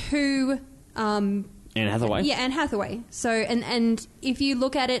to... Anne Hathaway. Yeah, Anne Hathaway. So, and if you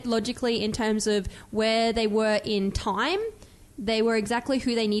look at it logically in terms of where they were in time, they were exactly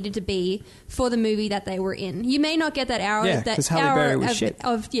who they needed to be for the movie that they were in. You may not get that hour. Yeah, that 'cause Halle hour Berry was of, shit.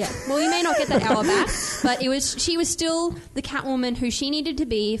 Well, you may not get that hour back, but she was still the Catwoman who she needed to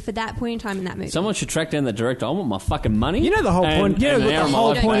be for that point in time in that movie. Someone should track down the director. I want my fucking money. You know the whole and- point. You know and what an hour the of my whole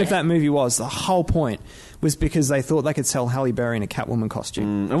life point back. of that movie was. The whole point was because they thought they could sell Halle Berry in a Catwoman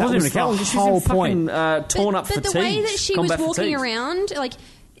costume. It wasn't even a Catwoman. The She whole was in point. fucking torn up but fatigues. the way that she was combat walking fatigues. around, like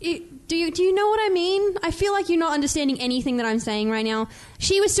Do you know what I mean? I feel like you're not understanding anything that I'm saying right now.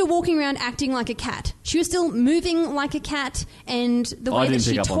 She was still walking around acting like a cat. She was still moving like a cat, and the way that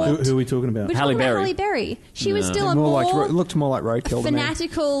she talked. Who are we talking about? We're Halle talking about Berry. Halle Berry. She was still a looked more like roadkill to me.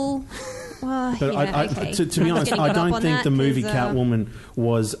 fanatical. Well, But yeah, okay. to be I'm honest, getting I caught up don't on think that the movie 'cause, Catwoman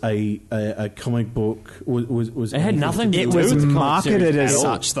was a comic book. Was It had nothing to It do was with the comic marketed series as at all.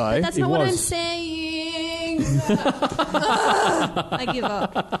 such, though. That's It not what I'm was. saying. I give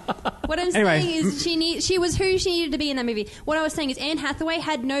up. What I'm Anyway. saying is she was who she needed to be in that movie. What I was saying is Anne Hathaway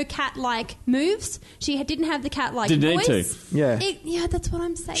had no cat-like moves. She didn't have the cat-like Didn't need voice. to. Yeah. Yeah, that's what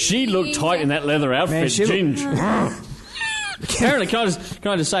I'm saying. She looked tight in that leather outfit, Man, she looked- Ginge. Apparently, can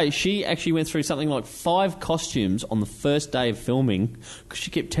I just say, she actually went through something like 5 costumes on the first day of filming because she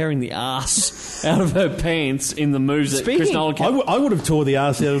kept tearing the ass out of her pants in the moves that Chris Speaking- Nolan kept. I would have tore the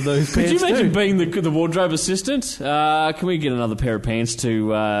ass out of those Could pants you imagine too. being the wardrobe assistant? Can we get another pair of pants to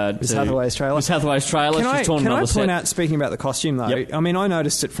Miss Hathaway's trailer? Miss Hathaway's trailer. Can She's torn I another point set. out, speaking about the costume, though, Yep. I mean, I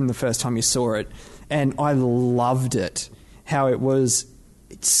noticed it from the first time you saw it, and I loved it, how it was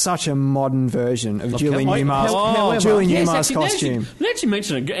such a modern version of Julie Catwoman. Newmar's, However- Julie Yes, Newmar's actually, costume. Now that you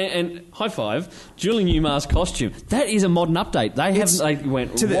mention it, and high five, Julie Newmar's costume. That is a modern update. They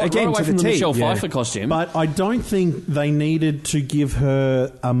went to the- right again, away to from the the T. Michelle Yeah. Pfeiffer costume. But I don't think they needed to give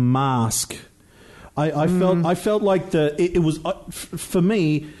her a mask. I felt like it was for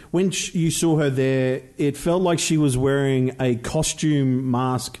me when you saw her there. It felt like she was wearing a costume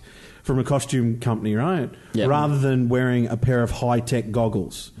mask from a costume company, right? Yeah. Rather than wearing a pair of high-tech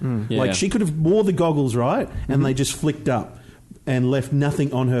goggles. Yeah. Like she could have wore the goggles, right? And they just flicked up and left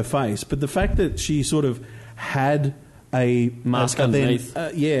nothing on her face. But the fact that she sort of had a Mask then, underneath.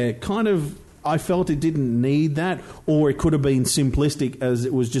 kind of. I felt it didn't need that, or it could have been simplistic as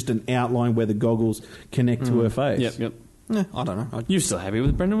it was just an outline where the goggles connect to her face. Yep. Yeah, I don't know. You're still happy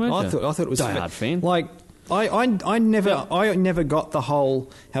with Brendan Worth? I thought it was diehard fan. Like I never got the whole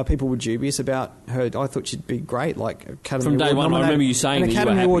how people were dubious about her. I thought she'd be great, like Academy From day Award one, I nominated- remember you saying an that you were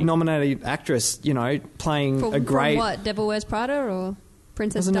Academy happy. Award nominated actress. You know, playing From, a great. from what? Devil Wears Prada or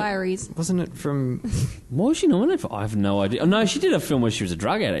Princess Wasn't it- Diaries? Wasn't it from? What was she nominated for? I have no idea. Oh, no, she did a film where she was a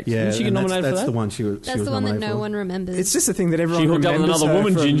drug addict. Yeah, Didn't she get and nominated that's for that? the one she was. That's she was the one that nominated no for. one remembers. It's just a thing that everyone She hooked up with remembers another her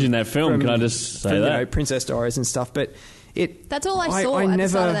woman, from- Ginger, in that film. from- Can I just say from, that? You know, Princess Diaries and stuff, but it. That's all I saw at the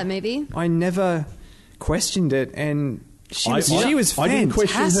start of that movie. I never questioned it, and she was fantastic. I didn't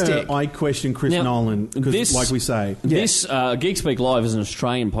question her. I questioned Chris Now, Nolan because, this- like we say, This Geek Speak Live is an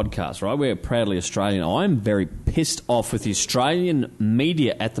Australian podcast, right? We're proudly Australian. I'm very pissed off with the Australian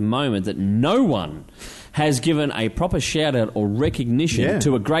media at the moment that no one has given a proper shout-out or recognition Yeah.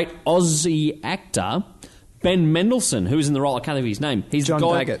 to a great Aussie actor, Ben Mendelsohn, who is in the role. I can't think of his name. He's John the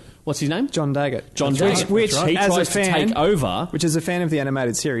guy, Daggett. What's his name? John Daggett. John Which- Daggett. Which, That's right. He as tries a to fan, take over. Which, as a fan of the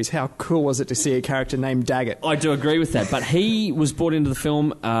animated series, how cool was it to see a character named Daggett? I do agree with that, but he was brought into the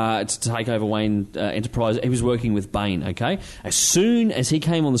film to take over Wayne Enterprise. He was working with Bane, okay? As soon as he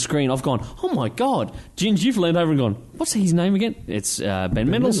came on the screen, I've gone, oh my God. Ginge, you've leaned over and gone, what's his name again? It's Ben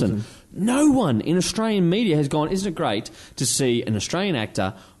Mendelsohn. No one in Australian media has gone, isn't it great to see an Australian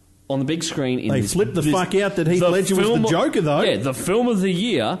actor on the big screen in They this, flipped the fuck out that Heath the Ledger was film the Joker, though. Yeah, the film of the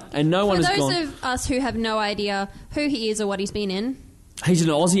year, and no one For has those gone... of us who have no idea who he is or what he's been in, He's an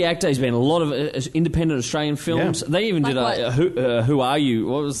Aussie actor. He's been in a lot of independent Australian films. Yeah. They even Like did what? Who Are You?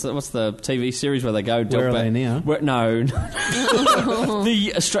 What's the TV series where they go delve Where Are back? They Now? No,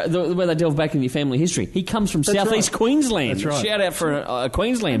 where they delve back into your family history. He comes from southeast right. Queensland. That's right. Shout out for a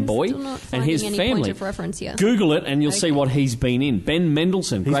Queensland I'm boy still not and finding his any family. point of reference here. Google it and you'll see Okay. what he's been in. Ben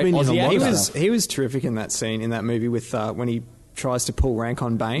Mendelsohn, He's great been in a Aussie lot of actor. stuff. He was terrific in that scene, in that movie, with when he tries to pull rank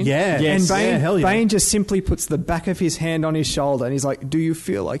on Bane. Yeah. and Yes. Bane, Yeah, hell yeah. Bane just simply puts the back of his hand on his shoulder, and he's like, "Do you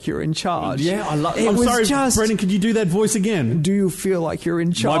feel like you're in charge?" Yeah, I love. It I'm was sorry, just- Brendan. Could you do that voice again? Do you feel like you're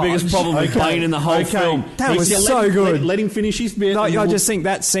in charge? My biggest problem with Bane in the whole film. That was Yeah, so let- good. Let him finish his bit. Like, and I we'll- just think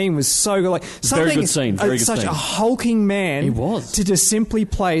that scene was so good. Like something, good scene, very good such scene. a hulking man. He was. to just simply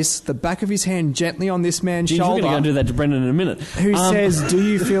place the back of his hand gently on this man's Geez, we're going shoulder. to go and do that to Brendan in a minute. Who says, "Do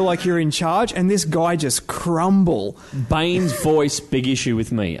you feel like you're in charge?" And this guy just crumble. Bane's voice, big issue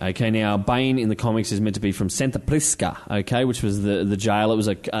with me. Okay, now Bane in the comics is meant to be from Santa Prisca, okay, which was the jail. It was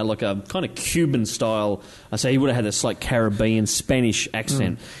like a kind of Cuban style. So he would have had this like Caribbean Spanish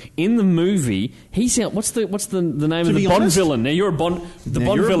accent. In the movie, he sound what's the name of be the Bond honest- villain? Now you're a Bond Now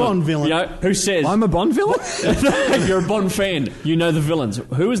Bond you're a villain. Bond villain. You know, who says I'm a Bond villain. you're a Bond fan. You know the villains.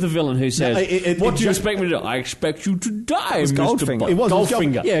 Who is the villain who says, "What do you just- expect me to do?" I expect you to die, was Mr. Goldfinger. Bond. It was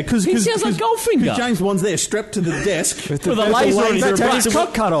Goldfinger. Yeah, because he sounds like Goldfinger. James Bond's there strapped to the desk with a laser on laser his above his him.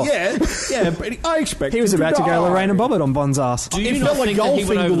 cock cut off. Yeah, but I expect He was him about to go die. Lorraine and Bobbitt on Bond's ass. Do you It not felt like think that he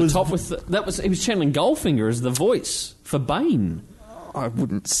went Goldfinger over the was- top with that was he was channeling Goldfinger as the voice for Bane? I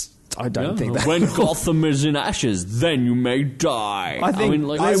wouldn't. I don't think that. When Gotham is in ashes, then you may die. I think mean,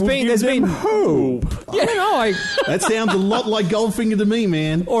 like, there's been hope. I don't know. That sounds a lot like Goldfinger to me,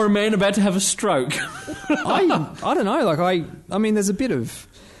 man. or a man about to have a stroke. I don't know. Like I mean, there's a bit of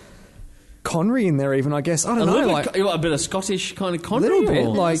Connery in there, even. I guess I don't know. Like a bit of Scottish kind of a Connery. little bit,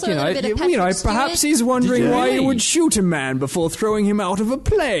 or- like Also a bit of you know, Patrick perhaps Stewart. he's wondering Did you why he really? would shoot a man before throwing him out of a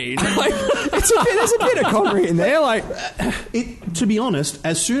plane. Like, there's a bit of Connery in there. Like, To be honest,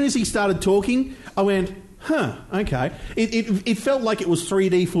 as soon as he started talking, I went, huh, okay. It felt like it was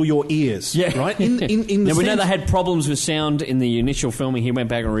 3D for your ears, Yeah. right? In the now, we know sense- they had problems with sound in the initial filming. He went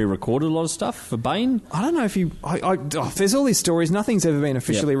back and re-recorded a lot of stuff for Bane. I don't know if you. There's all these stories. Nothing's ever been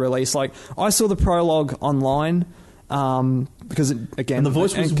officially released. Like, I saw the prologue online because again, And the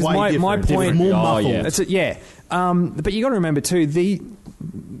voice was 'cause way my different. point. More Oh, muffled. yeah. It's but you got to remember too. They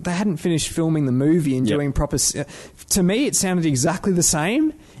hadn't finished filming the movie and Yep. doing proper. To me, it sounded exactly the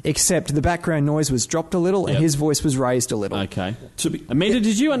same, except the background noise was dropped a little and Yep. his voice was raised a little. Okay. Amanda,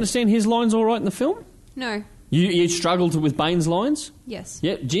 did you understand his lines all right in the film? No. You struggled with Bane's lines? Yes.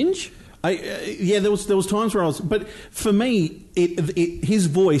 Yeah, Ginge? Yeah, there was times where I was, but for me, his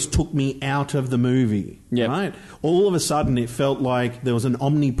voice took me out of the movie. Yep. Right, all of a sudden, it felt like there was an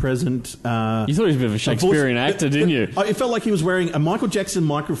omnipresent. You thought he was a bit of a Shakespearean actor, didn't you? It felt like he was wearing a Michael Jackson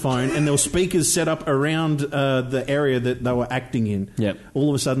microphone, and there were speakers set up around the area that they were acting in. Yep. All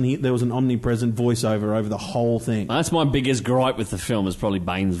of a sudden, there was an omnipresent voiceover over the whole thing. That's my biggest gripe with the film is probably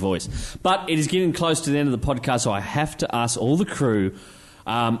Bane's voice. But it is getting close to the end of the podcast, so I have to ask all the crew,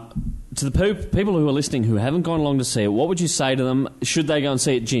 to the people who are listening who haven't gone along to see it, what would you say to them? Should they go and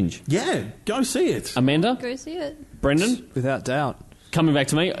see it, Ginge? Yeah, go see it. Amanda? Go see it. Brendan? Without doubt. Coming back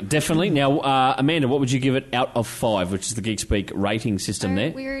to me, definitely. Now, Amanda, what would you give it out of 5, which is the Geek Speak rating system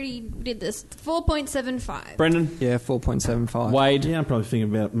there? We already did this. 4.75. Brendan? Yeah, 4.75. Wade? Yeah, I'm probably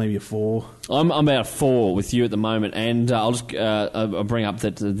thinking about maybe a 4. I'm about 4 with you at the moment, and I'll just I'll bring up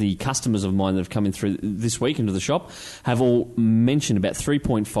that the customers of mine that have come in through this week into the shop have all mentioned about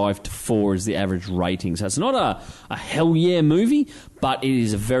 3.5 to 4 is the average rating. So it's not a hell yeah movie, but it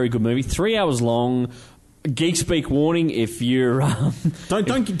is a very good movie. 3 hours long. Geek Speak warning: if you're Don't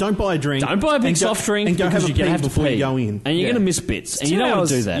buy a drink. don't buy a big and go- soft drink and go because have you're a going to pee have to before pee, you go in. and you're Yeah. going to miss bits, and you 2 don't want hours,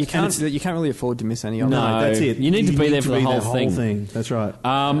 to do that. You can't really afford to miss any of it. No. That's it. You need to be there for the be whole there thing. That's right.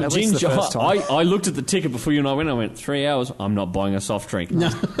 At least Ginge, the first time. I looked at the ticket before you and I went. I went 3 hours. I'm not buying a soft drink. No.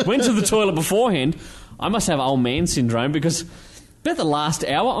 Went to the toilet beforehand. I must have old man syndrome because about the last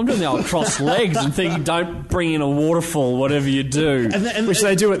hour, I'm doing the old cross legs and thinking, don't bring in a waterfall, whatever you do. Which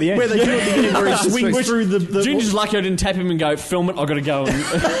they do at the end. Where they do at the end, where he swings Which- through the Ginger's lucky I didn't tap him and go, film it, I've got to go.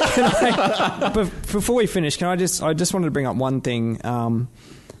 And But before we finish, I just wanted to bring up one thing.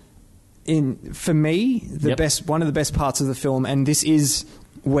 For me, one of the best parts of the film, and this is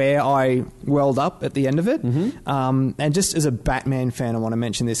where I welled up at the end of it. And just as a Batman fan, I want to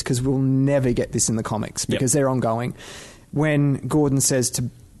mention this because we'll never get this in the comics because they're ongoing. When Gordon says to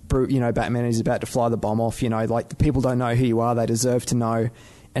Batman is about to fly the bomb off, like the people don't know who you are, they deserve to know.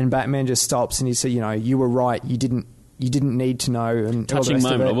 And Batman just stops and he said, you were right, you didn't need to know. And all the touching rest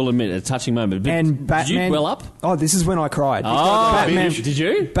of moment, I it. will admit, a touching moment. But And Batman, did you well up? Oh, this is when I cried. Oh, Batman, did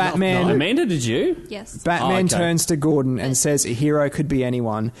you? Batman, Amanda, did you? Yes. Batman Oh, okay. turns to Gordon and says, "A hero could be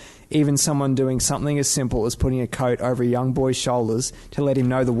anyone, even someone doing something as simple as putting a coat over a young boy's shoulders to let him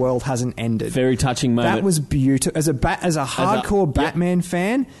know the world hasn't ended." Very touching moment. That was beautiful. As a hardcore Batman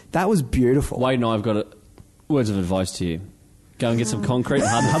fan, that was beautiful. Wade and I have got words of advice to you. Go and get some concrete and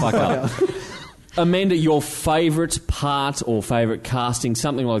harden the fuck up. Amanda, your favourite part or favourite casting,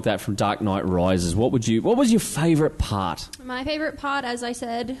 something like that from Dark Knight Rises. What was your favourite part? My favourite part, as I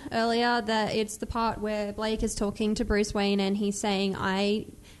said earlier, that it's the part where Blake is talking to Bruce Wayne and he's saying, I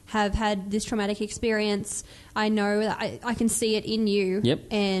have had this traumatic experience. I know that I can see it in you. Yep.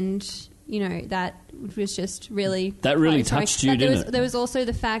 And, that was just really... That really touched you, didn't it? There was also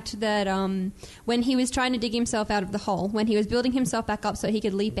the fact that when he was trying to dig himself out of the hole, when he was building himself back up so he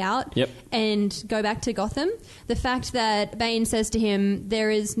could leap out and go back to Gotham, the fact that Bane says to him,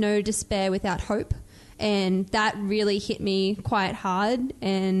 there is no despair without hope, and that really hit me quite hard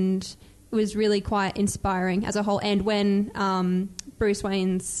and was really quite inspiring as a whole. And when Bruce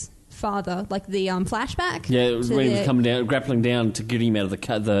Wayne's father, like the flashback. Yeah, it was when he was coming down, grappling down to get him out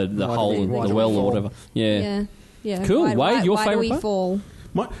of the hole, we- why the do well we or fall? whatever. Yeah. Yeah. Cool. Why, Wade, your why favourite do we part? fall?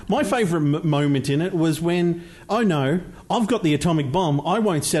 My favourite moment in it was when, oh no, I've got the atomic bomb, I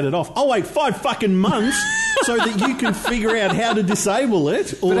won't set it off. I'll wait 5 fucking months so that you can figure out how to disable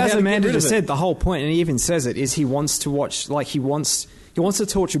it. Or But as how to Amanda get rid just of it. said, the whole point, and he even says it, is he wants to watch, like he wants to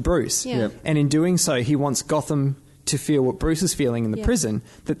torture Bruce. Yeah. Yep. And in doing so, he wants Gotham to feel what Bruce is feeling in the Yeah. prison,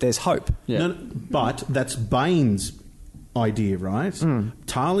 that there's hope. Yeah. No, but that's Bane's idea, right?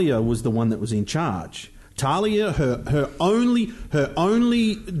 Talia was the one that was in charge. Talia, her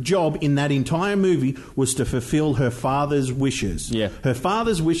only job in that entire movie was to fulfill her father's wishes. Yeah. Her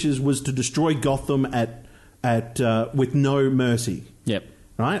father's wishes was to destroy Gotham at with no mercy. Yep.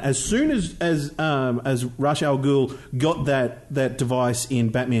 Right. As soon as Ra's al Ghul got that device in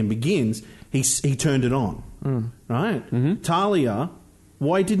Batman Begins, he turned it on. Right. Mm-hmm. Talia.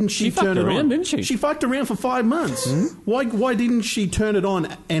 Why didn't she She fucked turn it around, on? didn't she? She fucked around for 5 months. Why didn't she turn it on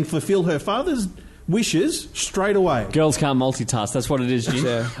and fulfill her father's wishes straight away? Girls can't multitask. That's what it is, Jim.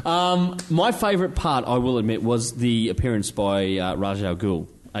 Yeah. My favourite part, I will admit, was the appearance by Ra's al Ghul,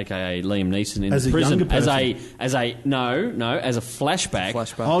 aka Liam Neeson, in As the a prison. younger As person. as a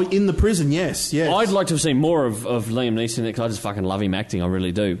flashback. Oh, in the prison, yes. I'd like to have seen more of Liam Neeson because I just fucking love him acting. I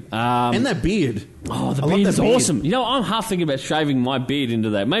really do. And that beard. Oh, the I love beard that is awesome. You know, I'm half thinking about shaving my beard into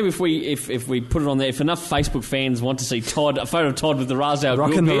that. Maybe if we put it on there, if enough Facebook fans want to see a photo of Todd with the Ra's al Ghul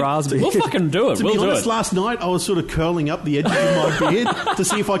Rocking the beard, Ra's beard. we'll fucking do it. To We'll be do honest, it. last night I was sort of curling up the edges of my beard to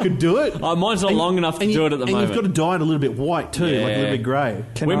see if I could do it. Oh, mine's not long enough to do it at the and moment. you've got to dye it a little bit white too, like a little bit grey.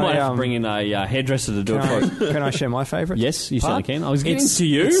 We might have to bring in a hairdresser to do it for us. Can I share my favourite? Yes, you part? certainly can. I was getting It's- to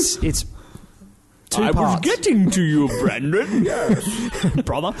you. It's two I parts. was getting to you, Brandon.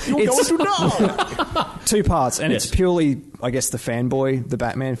 brother. It's going to know. Two parts, and Yes. it's purely, I guess, the fanboy, the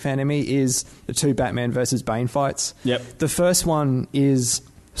Batman fan in me, is the two Batman versus Bane fights. Yep. The first one is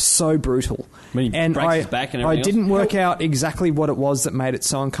so brutal. When he breaks his back and I everything didn't else? work out exactly what it was that made it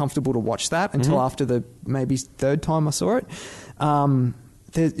so uncomfortable to watch that until after the maybe third time I saw it.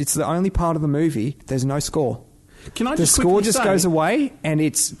 It's the only part of the movie, there's no score. Can I The just score quickly just say- goes away, and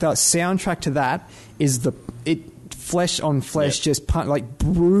it's the soundtrack to that is flesh on flesh, just like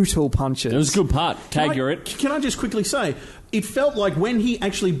brutal punches. It was a good part. Tag, you're it. Can I just quickly say, it felt like when he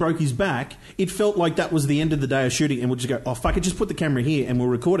actually broke his back, it felt like that was the end of the day of shooting, and we'll just go, oh fuck it, just put the camera here and we'll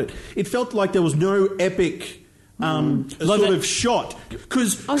record it. It felt like there was no epic sort of shot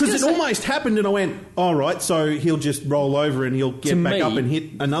because gonna it say- almost happened, and I went, all right, so he'll just roll over and he'll get To back me- up and hit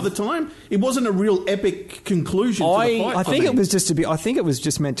another time. It wasn't a real epic conclusion to the fight. I think for it me. was just to be. I think it was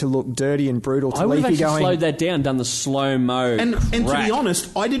just meant to look dirty and brutal to I would leave have you actually going. slowed that down, done the slow-mo And to crack. be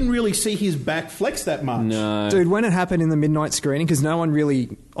honest, I didn't really see his back flex that much. No. Dude, when it happened in the midnight screening, because no one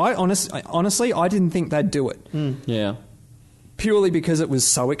really. Honestly, I didn't think they'd do it Yeah. purely because it was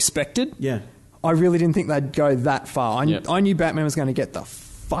so expected. Yeah. I really didn't think they'd go that far. Yep. I knew Batman was going to get the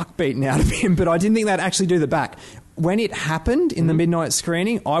fuck beaten out of him, but I didn't think they'd actually do the back. When it happened in the midnight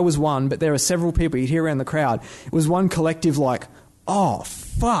screening, I was one, but there were several people you'd hear around the crowd. It was one collective like, oh,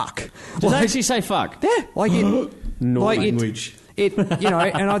 fuck. Did they actually say fuck? Yeah, like it. No like language. It,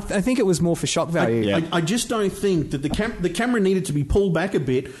 and I think it was more for shock value. Yeah. I just don't think that the camera needed to be pulled back a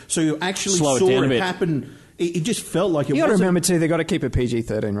bit so you actually Slow it saw down a it bit. happen. It just felt like it You got to wasn't. remember too, they got to keep a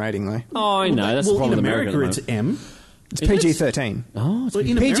PG-13 rating though. Oh, I know. That's the Well, in problem with America, America. it's M. It's Is it? PG-13. Oh, it's Well,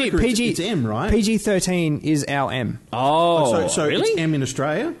 in PG, America, PG, it's M, right? PG-13 is our M. oh, so really? it's M in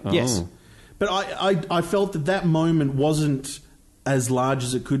Australia. Yes. But I felt that moment wasn't as large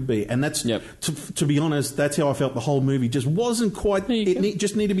as it could be, and that's Yep. to be honest, that's how I felt the whole movie just wasn't quite. There you go.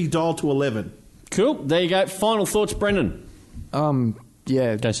 Just needed to be dialed to 11. Cool. There you go. Final thoughts, Brendan.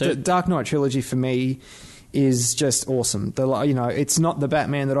 Yeah, Go see the it. Dark Knight trilogy for me is just awesome. It's not the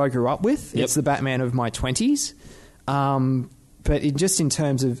Batman that I grew up with. Yep. It's the Batman of my 20s. But just in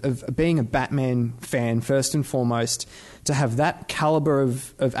terms of being a Batman fan, first and foremost, to have that caliber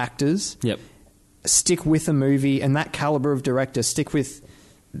of actors Yep. stick with a movie and that caliber of director stick with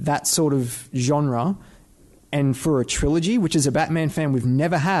that sort of genre, and for a trilogy, which is a Batman fan we've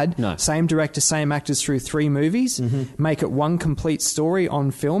never had, No. same director, same actors through 3 movies, make it one complete story on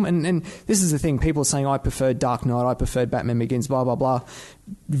film. And this is the thing, people are saying, I preferred Dark Knight, I preferred Batman Begins, blah, blah, blah.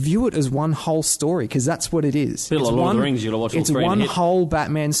 View it as one whole story, because that's what it is. Bit like Lord of the Rings, you gotta watch all It's three in a one hit. whole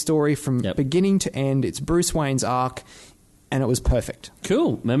Batman story from Yep. beginning to end. It's Bruce Wayne's arc, and it was perfect.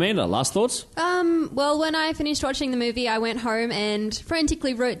 Cool. Amanda, last thoughts? Well, when I finished watching the movie, I went home and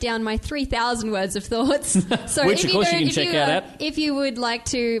frantically wrote down my 3,000 words of thoughts. So Which, if of you course, don't- you can if check you, that out. If you would like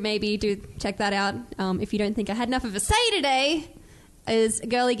to maybe check that out, if you don't think I had enough of a say today, is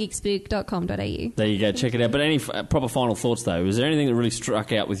girlygeekspeak.com.au. There you go. Check it out. But any proper final thoughts, though? Was there anything that really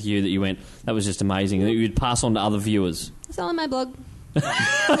struck out with you that you went, that was just amazing, that you'd pass on to other viewers? It's all on my blog.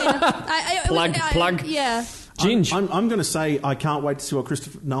 Yeah. Plug. Yeah. Ginge. I'm going to say I can't wait to see what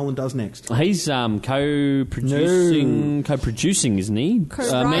Christopher Nolan does next. He's co-producing, isn't he?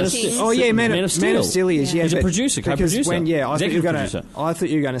 Co-writing. Oh yeah, Man of Steel he is. Yeah, He's a but- producer, because co-producer. I thought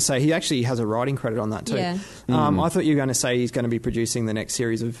you were going to say he actually has a writing credit on that too. Yeah. I thought you were going to say he's going to be producing the next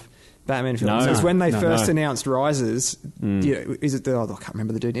series of Batman films. No. Because when they No. first announced Rises, is it I can't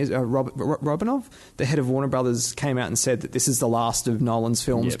remember the dude. Is Robinov, the head of Warner Brothers, came out and said that this is the last of Nolan's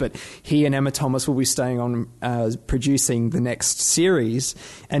films, Yep. but he and Emma Thomas will be staying on producing the next series.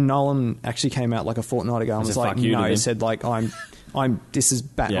 And Nolan actually came out like a fortnight ago and was Said, like, "Fuck you," to no, them. said like this is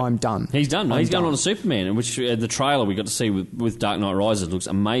Yeah. I'm done. He's done. I'm He's going done. on to Superman, which the trailer we got to see with Dark Knight Rises looks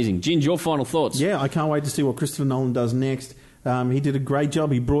amazing. Ginge, your final thoughts? Yeah, I can't wait to see what Christopher Nolan does next. He did a great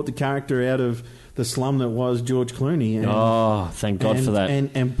job. He brought the character out of the slum that was George Clooney. And, Oh, thank God for that.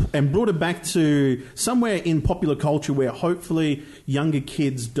 And brought it back to somewhere in popular culture where hopefully younger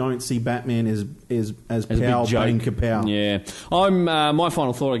kids don't see Batman as As a big Pow, joke. Bane Kapow. Yeah. My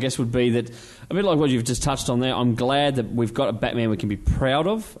final thought, I guess, would be that, a bit like what you've just touched on there, I'm glad that we've got a Batman we can be proud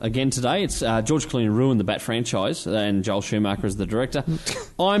of again today. It's George Clooney ruined the Bat franchise, and Joel Schumacher is the director.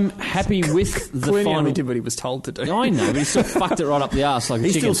 I'm happy with the Clooney final... only did what he was told to do. I know, but he still fucked it right up the arse like a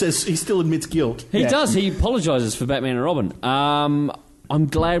He chicken. still admits guilt. He does. He apologises for Batman and Robin. I'm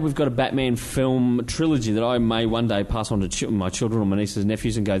glad we've got a Batman film trilogy that I may one day pass on to my children or my nieces and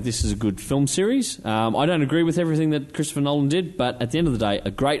nephews and go, this is a good film series. I don't agree with everything that Christopher Nolan did, but at the end of the day, a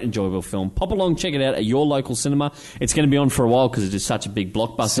great, enjoyable film. Pop along, check it out at your local cinema. It's going to be on for a while because it is such a big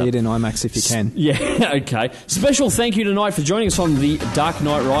blockbuster. See it in IMAX if you can. Yeah, okay. Special thank you tonight for joining us on the Dark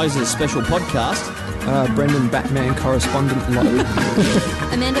Knight Rises special podcast. Brendan Batman correspondent Lowe.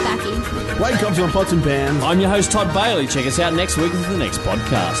 Amanda Backey. Wake up on Pots and Pans. I'm your host, Todd Bailey. Check us out next week with the next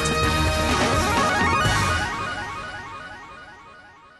podcast.